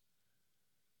days.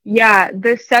 Yeah,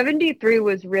 the 73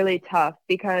 was really tough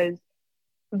because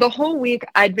the whole week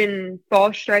I'd been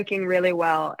ball striking really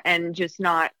well and just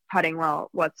not putting well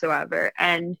whatsoever.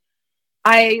 And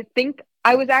I think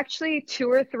I was actually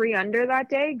 2 or 3 under that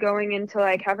day going into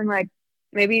like having like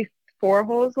maybe 4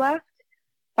 holes left,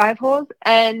 5 holes.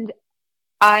 And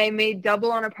I made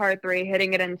double on a par 3,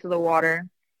 hitting it into the water.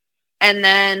 And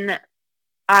then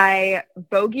I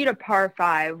bogeyed a par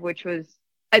 5, which was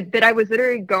that I was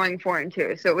literally going 4 and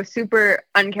 2. So it was super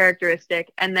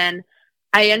uncharacteristic. And then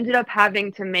I ended up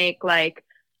having to make like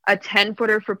a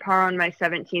 10-footer for par on my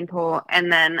 17th hole,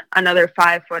 and then another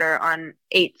 5-footer on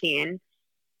 18,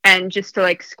 and just to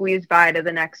like squeeze by to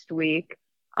the next week,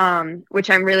 which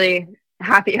I'm really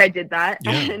happy I did that.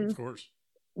 Yeah, And, of course.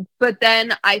 but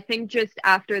then I think just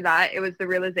after that, it was the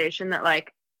realization that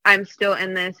like I'm still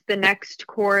in this. The next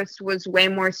course was way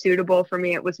more suitable for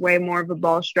me. It was way more of a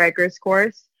ball strikers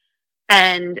course.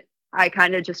 And I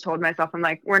kind of just told myself, I'm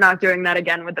like, we're not doing that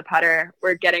again with the putter.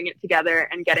 We're getting it together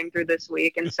and getting through this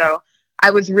week. And so I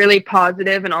was really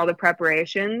positive in all the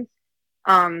preparations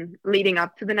leading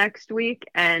up to the next week.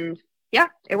 And yeah,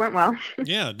 it went well.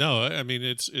 Yeah, no, I mean,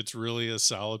 it's really a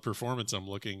solid performance. I'm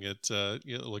looking at,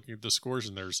 looking at the scores,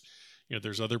 and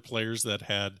there's other players that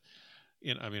had,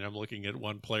 I mean, I'm looking at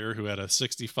one player who had a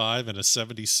 65 and a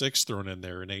 76 thrown in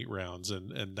there in 8 rounds.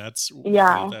 And that's,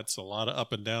 Yeah. That's a lot of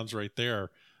up and downs right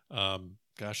there.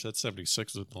 Gosh, that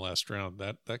 76 was in the last round.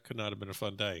 That could not have been a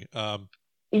fun day.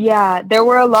 Yeah, there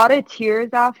were a lot of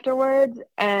tears afterwards,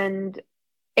 and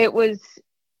it was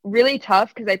really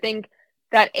tough because I think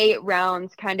that 8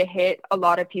 rounds kind of hit a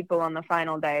lot of people on the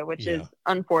final day, which is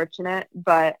unfortunate.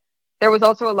 But there was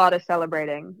also a lot of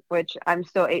celebrating, which I'm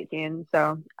still 18,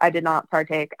 so I did not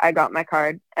partake. I got my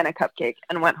card and a cupcake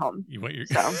and went home. You went your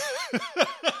so.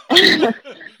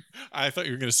 I thought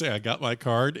you were going to say I got my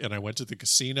card and I went to the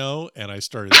casino and I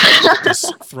started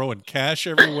just throwing cash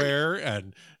everywhere.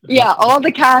 And yeah, all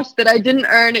the cash that I didn't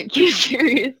earn at Q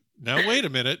Series. Now wait a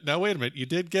minute. You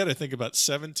did get, I think, about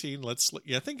 17. I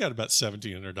think got about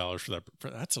 $1,700 for that.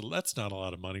 That's not a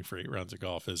lot of money for 8 rounds of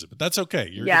golf, is it? But that's okay.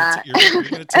 You're gonna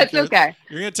that's okay.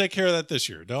 You're gonna take care of that this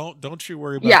year. Don't you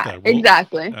worry about that.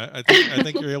 Exactly. I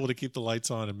think you're able to keep the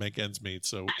lights on and make ends meet.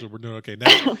 So we're doing okay.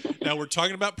 Now we're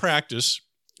talking about practice.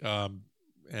 And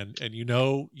you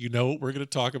know what we're going to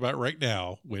talk about right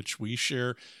now, which we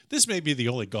share. This may be the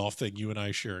only golf thing you and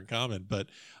I share in common, but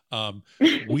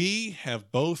we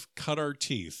have both cut our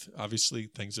teeth. Obviously,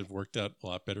 things have worked out a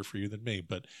lot better for you than me,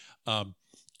 but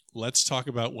let's talk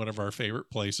about one of our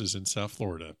favorite places in South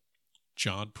Florida,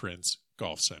 John Prince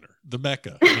Golf Center, the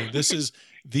Mecca. I mean, this is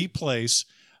the place.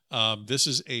 This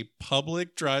is a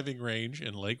public driving range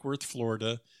in Lake Worth,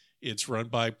 Florida. It's run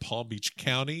by Palm Beach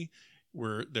County,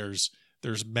 where there's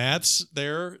mats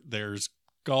there. There's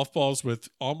golf balls with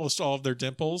almost all of their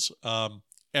dimples.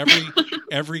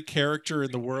 Every character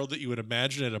in the world that you would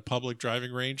imagine at a public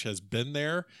driving range has been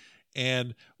there.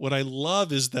 And what I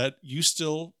love is that you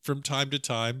still, from time to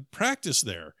time, practice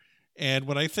there. And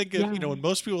when I think of, when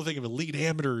most people think of elite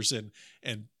amateurs and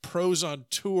pros on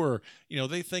tour,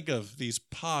 they think of these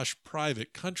posh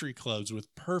private country clubs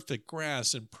with perfect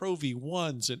grass and Pro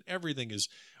V1s and everything is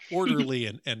orderly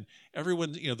and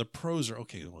everyone, the pros are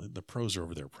okay. Well, the pros are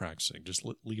over there practicing. Just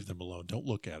leave them alone. Don't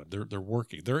look at them. They're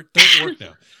working. They're at work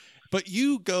now. But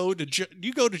you go to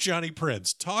Johnny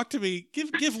Prince. Talk to me.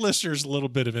 Give listeners a little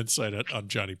bit of insight on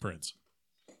Johnny Prince.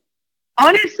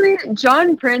 Honestly,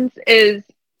 John Prince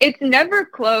it's never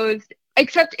closed,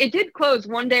 except it did close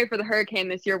one day for the hurricane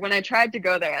this year when I tried to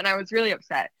go there, and I was really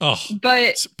upset. Oh, but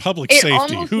it's public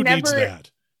safety. Who needs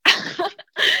that?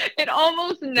 It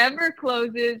almost never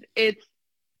closes. It's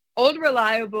old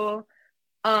reliable.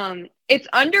 It's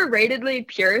underratedly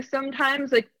pure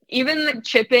sometimes. Like even the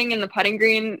chipping and the putting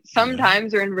green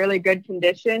sometimes are in really good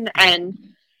condition. And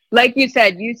like you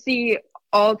said, you see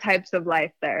all types of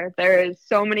life there. There is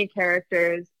so many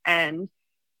characters, and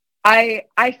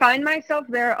I find myself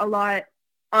there a lot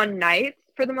on nights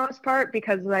for the most part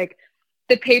because like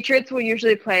the Patriots will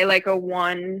usually play like a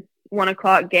 1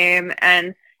 o'clock game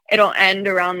and it'll end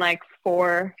around like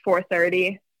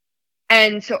 4:30.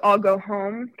 And so I'll go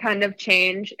home, kind of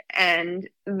change, and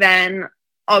then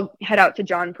I'll head out to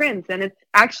John Prince. And it's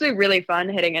actually really fun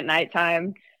hitting at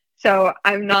nighttime. So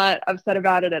I'm not upset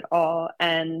about it at all.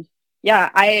 And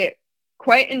yeah, I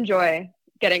quite enjoy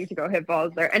getting to go hit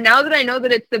balls there. And now that I know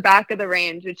that it's the back of the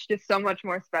range, it's just so much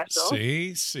more special.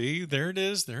 See, there it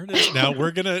is.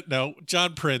 Now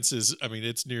John Prince is, I mean,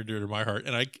 it's near and dear to my heart.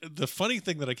 And the funny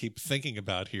thing that I keep thinking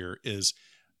about here is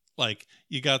like,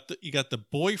 you got the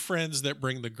boyfriends that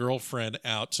bring the girlfriend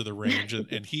out to the range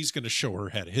and he's going to show her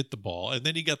how to hit the ball. And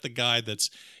then you got the guy that's,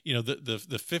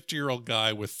 the 50-year-old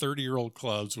guy with 30-year-old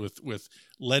clubs with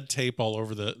lead tape all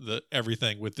over the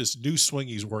everything with this new swing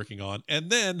he's working on.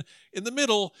 And then in the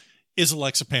middle is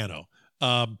Alexa Pano,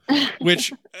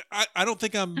 which I don't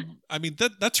think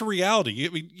that's a reality. I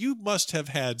mean, you must have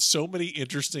had so many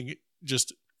interesting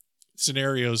just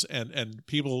scenarios and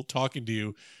people talking to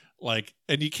you. Like,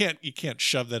 and you can't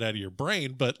shove that out of your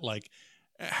brain, but like,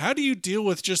 how do you deal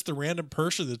with just the random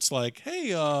person that's like, hey,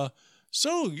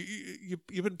 so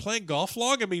you've been playing golf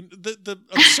long? I mean, the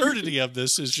absurdity of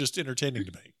this is just entertaining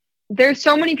to me. there's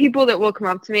so many people that will come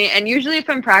up to me, and usually if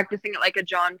I'm practicing at like a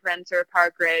John Prince or a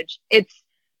Park Ridge, it's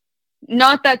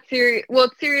not that serious. Well,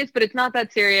 it's serious, but it's not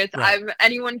that serious. Right.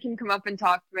 Anyone can come up and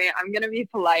talk to me. I'm gonna be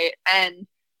polite. And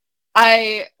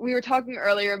we were talking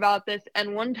earlier about this,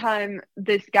 and one time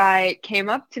this guy came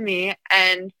up to me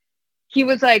and he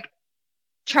was like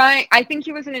I think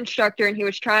he was an instructor, and he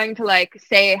was trying to like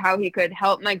say how he could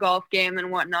help my golf game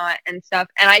and whatnot and stuff.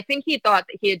 And I think he thought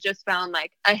that he had just found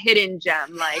like a hidden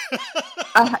gem, like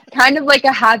kind of like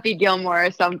a Happy Gilmore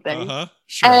or something.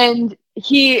 Sure. And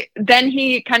he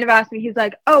kind of asked me, he's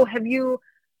like, oh, have you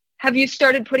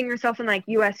started putting yourself in like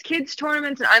US kids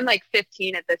tournaments? And I'm like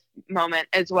 15 at this moment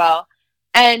as well.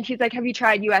 And he's like, have you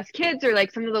tried US kids or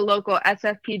like some of the local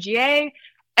SFPGA?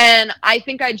 And I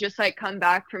think I just like come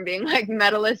back from being like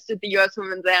medalist at the US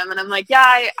Women's Am, and I'm like,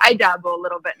 yeah, I dabble a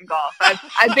little bit in golf.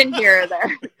 I've been here or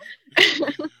there.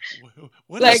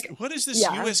 What is this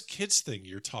US kids thing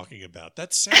you're talking about?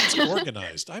 That sounds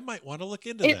organized. I might want to look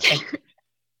into that.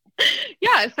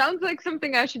 Yeah, it sounds like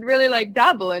something I should really like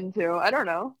dabble into. I don't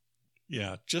know.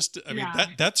 Yeah,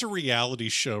 that's a reality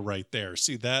show right there.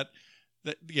 See that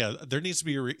there needs to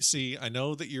be I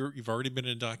know that you've already been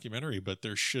in a documentary, but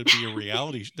there should be a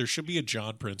reality. There should be a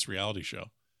John Prince reality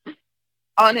show.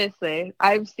 Honestly,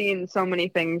 I've seen so many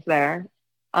things there.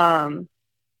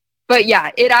 But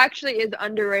yeah, it actually is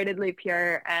underratedly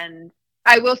pure. And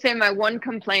I will say my one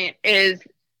complaint is,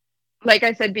 like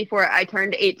I said before, I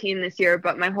turned 18 this year,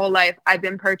 but my whole life I've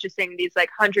been purchasing these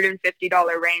like $150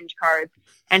 range cards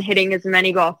and hitting as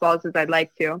many golf balls as I'd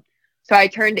like to. So I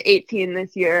turned 18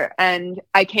 this year, and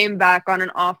I came back on an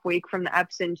off week from the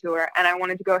Epson tour, and I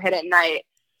wanted to go hit at night.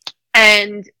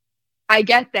 And I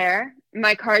get there,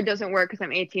 my card doesn't work because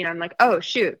I'm 18. I'm like, oh,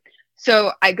 shoot.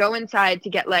 So I go inside to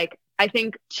get like, I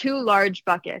think 2 large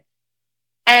buckets.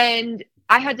 And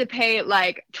I had to pay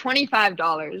like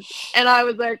 $25. And I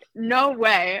was like, no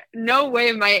way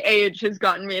my age has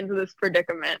gotten me into this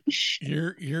predicament.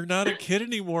 You're not a kid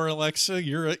anymore, Alexa.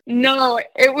 No,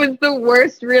 it was the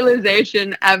worst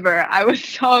realization ever. I was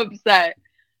so upset.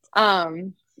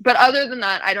 But other than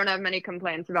that, I don't have many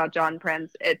complaints about John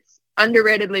Prince. It's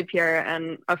underratedly pure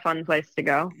and a fun place to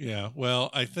go. Yeah, well,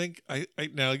 I think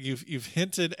now you've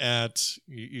hinted at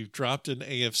you've dropped an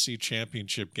AFC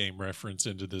Championship game reference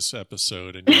into this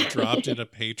episode, and you dropped in a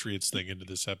Patriots thing into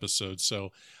this episode.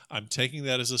 So I'm taking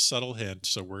that as a subtle hint.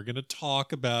 So we're going to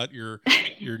talk about your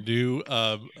new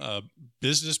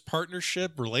business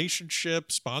partnership,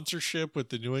 relationship, sponsorship with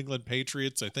the New England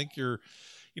Patriots. I think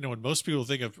when most people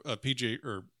think of PGA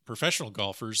or professional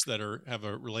golfers that have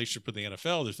a relationship with the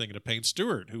NFL, they're thinking of Payne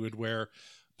Stewart, who would wear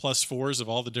 +4s of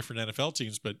all the different NFL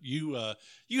teams. But you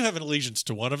have an allegiance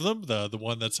to one of them, the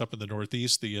one that's up in the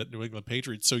Northeast, the New England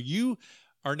Patriots. So you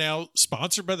are now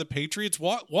sponsored by the Patriots.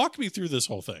 Walk me through this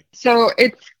whole thing. So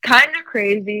it's kind of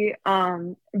crazy,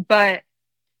 but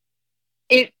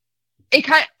the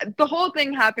whole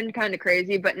thing happened kind of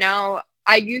crazy. But now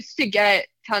I used to get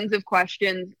tons of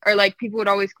questions, or like people would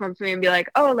always come up to me and be like,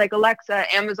 oh, like Alexa,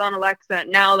 Amazon Alexa.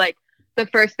 Now, like the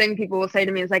first thing people will say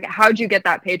to me is like, how'd you get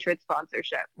that Patriots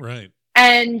sponsorship? Right.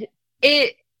 And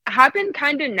it happened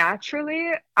kind of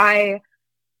naturally. I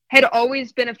had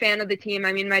always been a fan of the team.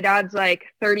 I mean, my dad's like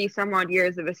 30 some odd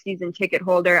years of a season ticket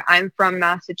holder. I'm from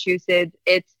Massachusetts.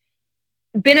 It's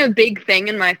been a big thing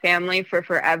in my family for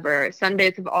forever.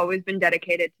 Sundays have always been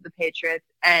dedicated to the Patriots.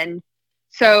 And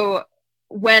so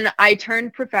when I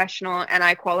turned professional and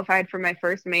I qualified for my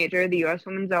first major, the US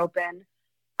Women's Open,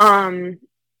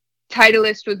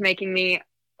 Titleist was making me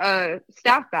a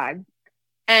staff bag.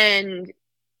 And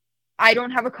I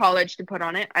don't have a college to put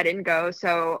on it. I didn't go.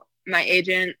 So my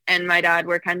agent and my dad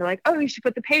were kind of like, oh, you should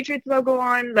put the Patriots logo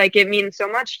on. Like, it means so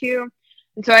much to you.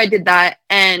 And so I did that.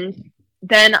 And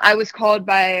then I was called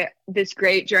by this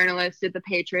great journalist at the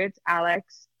Patriots,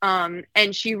 Alex,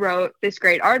 and she wrote this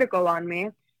great article on me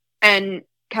and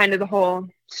kind of the whole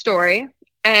story.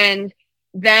 And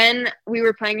then we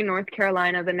were playing in North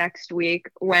Carolina the next week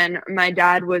when my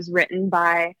dad was written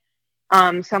by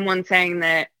someone saying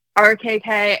that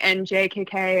RKK and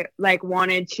JKK like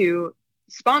wanted to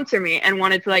sponsor me and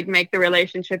wanted to like make the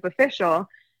relationship official.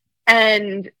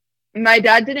 And my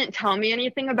dad didn't tell me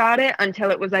anything about it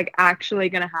until it was like actually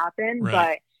going to happen.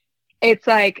 Right. But it's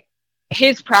like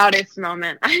his proudest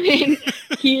moment. I mean,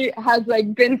 he has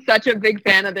like been such a big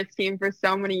fan of this team for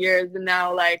so many years. And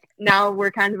now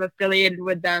we're kind of affiliated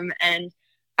with them. And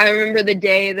I remember the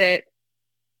day that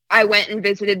I went and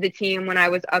visited the team when I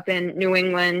was up in New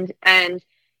England, and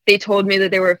they told me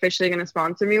that they were officially going to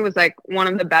sponsor me was like one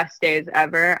of the best days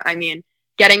ever. I mean,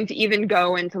 getting to even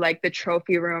go into like the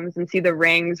trophy rooms and see the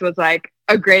rings was like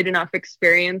a great enough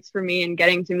experience for me. And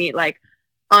getting to meet like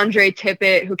Andre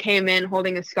Tippett, who came in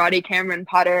holding a Scotty Cameron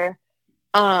putter,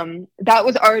 that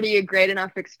was already a great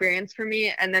enough experience for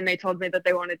me. And then they told me that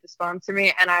they wanted to sponsor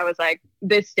me, and I was like,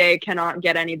 this day cannot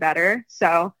get any better.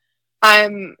 So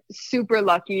I'm super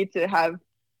lucky to have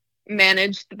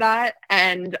managed that,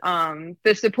 and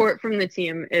the support from the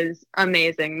team is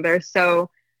amazing. They're so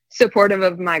supportive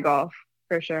of my golf,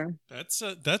 for sure.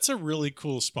 That's a really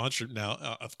cool sponsor.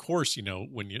 Now, of course, you know,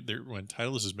 when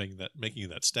Titleist is making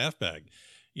that staff bag,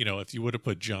 you know, if you would have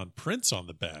put John Prince on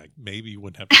the bag, maybe you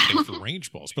wouldn't have to pay for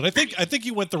range balls. But I think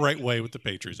you went the right way with the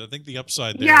Patriots. I think the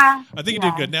upside there. Yeah, I think you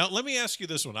did good. Now, let me ask you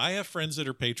this one. I have friends that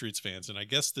are Patriots fans, and I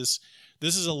guess this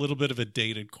is a little bit of a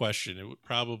dated question. It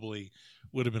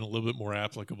would have been a little bit more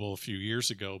applicable a few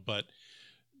years ago. But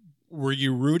were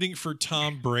you rooting for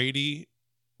Tom Brady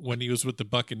when he was with the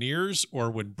Buccaneers,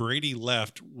 or when Brady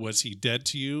left, was he dead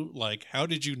to you? Like, how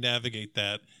did you navigate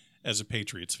that as a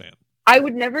Patriots fan? I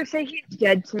would never say he's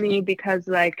dead to me, because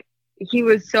like he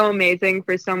was so amazing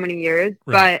for so many years.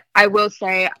 Right. But I will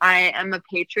say I am a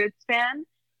Patriots fan,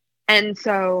 and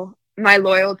so my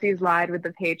loyalties lied with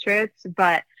the Patriots.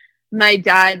 But my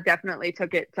dad definitely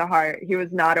took it to heart. He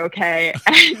was not okay.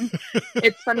 And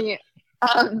it's funny.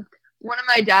 One of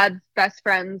my dad's best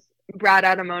friends, Brad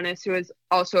Adamonis, who is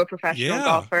also a professional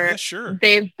golfer. Yeah, sure.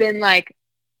 They've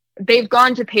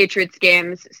gone to Patriots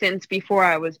games since before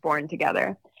I was born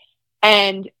together.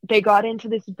 And they got into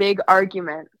this big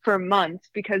argument for months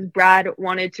because Brad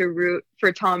wanted to root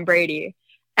for Tom Brady.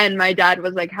 And my dad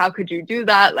was like, how could you do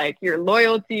that? Like, your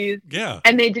loyalties. Yeah.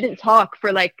 And they didn't talk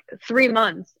for like 3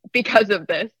 months because of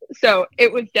this. So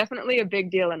it was definitely a big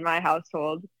deal in my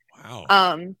household. Wow.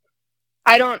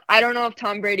 I don't know if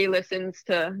Tom Brady listens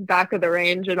to Back of the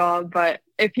Range at all, but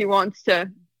if he wants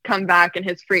to come back in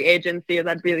his free agency,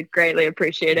 that'd be greatly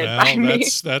appreciated by me.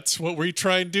 That's what we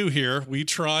try and do here. We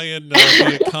try and be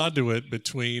a conduit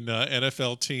between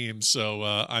NFL teams. So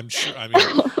I'm sure. I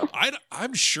mean,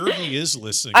 I'm sure he is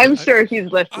listening. I'm sure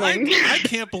he's listening. I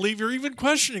can't believe you're even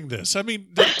questioning this. I mean,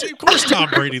 of course, Tom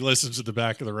Brady listens to the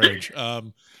Back of the Range.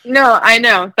 No, I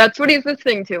know. That's what he's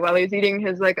listening to while he's eating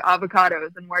his like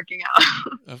avocados and working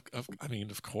out. I mean,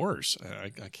 of course.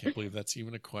 I can't believe that's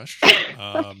even a question.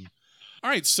 All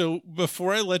right, so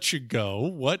before I let you go,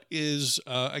 what is,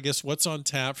 I guess, what's on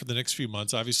tap for the next few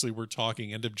months? Obviously, we're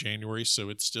talking end of January, so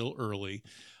it's still early.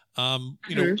 You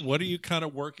know, what are you kind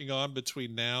of working on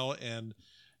between now and,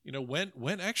 you know,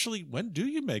 when do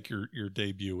you make your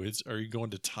debut? Are you going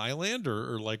to Thailand,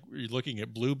 or like, are you looking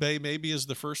at Blue Bay maybe as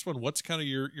the first one? What's kind of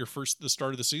the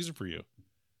start of the season for you?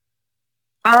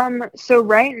 So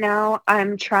right now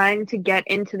I'm trying to get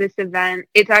into this event.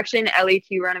 It's actually an LET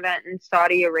run event in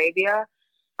Saudi Arabia.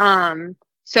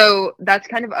 So that's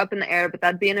kind of up in the air, but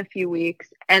that'd be in a few weeks.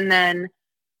 And then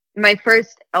my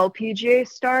first LPGA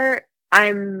start,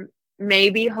 I'm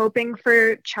maybe hoping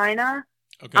for China.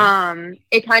 Okay.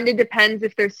 It kind of depends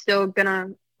if they're still gonna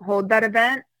hold that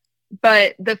event.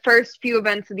 But the first few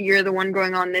events of the year, the one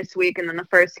going on this week and then the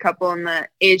first couple in the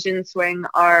Asian swing,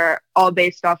 are all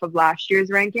based off of last year's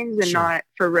rankings and not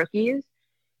for rookies.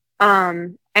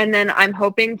 And then I'm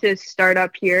hoping to start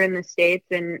up here in the States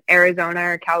in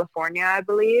Arizona or California, I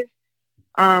believe,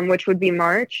 which would be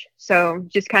March. So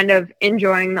just kind of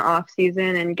enjoying the off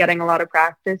season and getting a lot of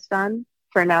practice done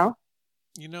for now.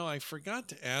 You know, I forgot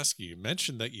to ask you, you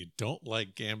mentioned that you don't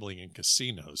like gambling in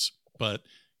casinos, but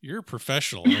you're a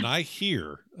professional, and I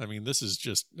hear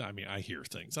things.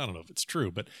 I don't know if it's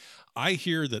true, but I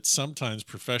hear that sometimes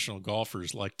professional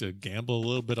golfers like to gamble a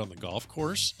little bit on the golf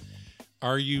course.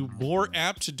 Are you more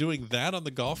apt to doing that on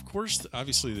the golf course,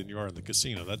 obviously, than you are in the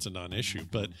casino? That's a non-issue.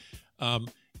 But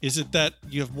is it that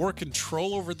you have more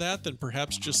control over that than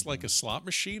perhaps just like a slot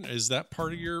machine? Is that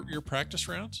part of your practice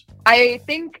rounds? I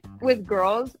think with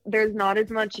girls, there's not as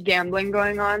much gambling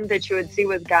going on that you would see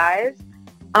with guys.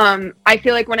 I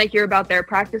feel like when I hear about their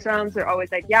practice rounds, they're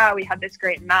always like, yeah, we had this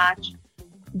great match.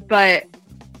 But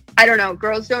I don't know,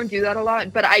 girls don't do that a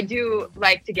lot, but I do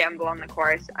like to gamble on the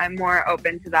course. I'm more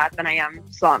open to that than I am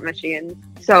slot machines.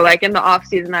 So like in the off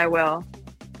season, I will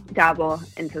dabble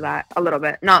into that a little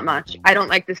bit, not much. I don't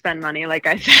like to spend money, like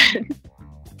I said.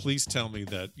 Please tell me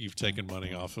that you've taken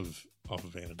money off of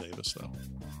Anna Davis, though.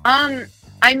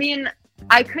 I mean,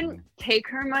 I couldn't take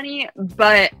her money,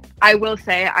 but I will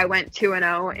say I went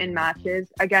 2-0 in matches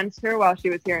against her while she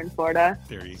was here in Florida.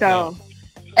 There you go. So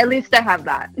at least I have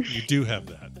that. You do have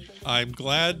that. I'm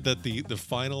glad that the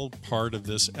final part of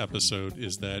this episode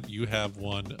is that you have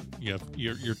won.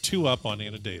 You're 2 up on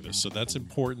Anna Davis, so that's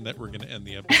important that we're going to end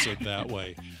the episode that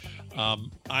way.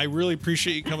 I really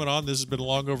appreciate you coming on. This has been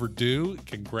long overdue.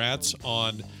 Congrats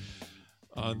on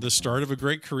the start of a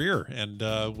great career, and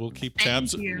we'll keep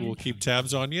tabs. We'll keep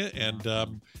tabs on you,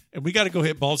 and we got to go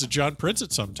hit balls at John Prince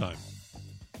at some time.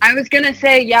 I was gonna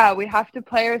say, yeah, we have to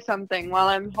play or something while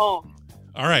I'm home.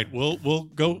 All right, we'll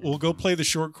go play the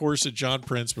short course at John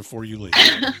Prince before you leave.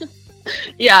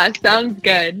 Yeah, sounds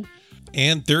good.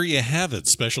 And there you have it.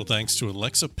 Special thanks to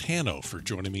Alexa Pano for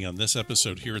joining me on this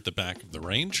episode here at the Back of the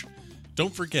Range.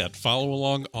 Don't forget, follow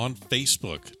along on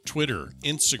Facebook, Twitter,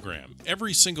 Instagram.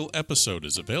 Every single episode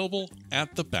is available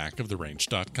at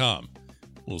thebackoftherange.com.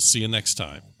 We'll see you next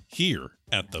time here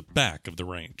at the Back of the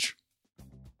Range.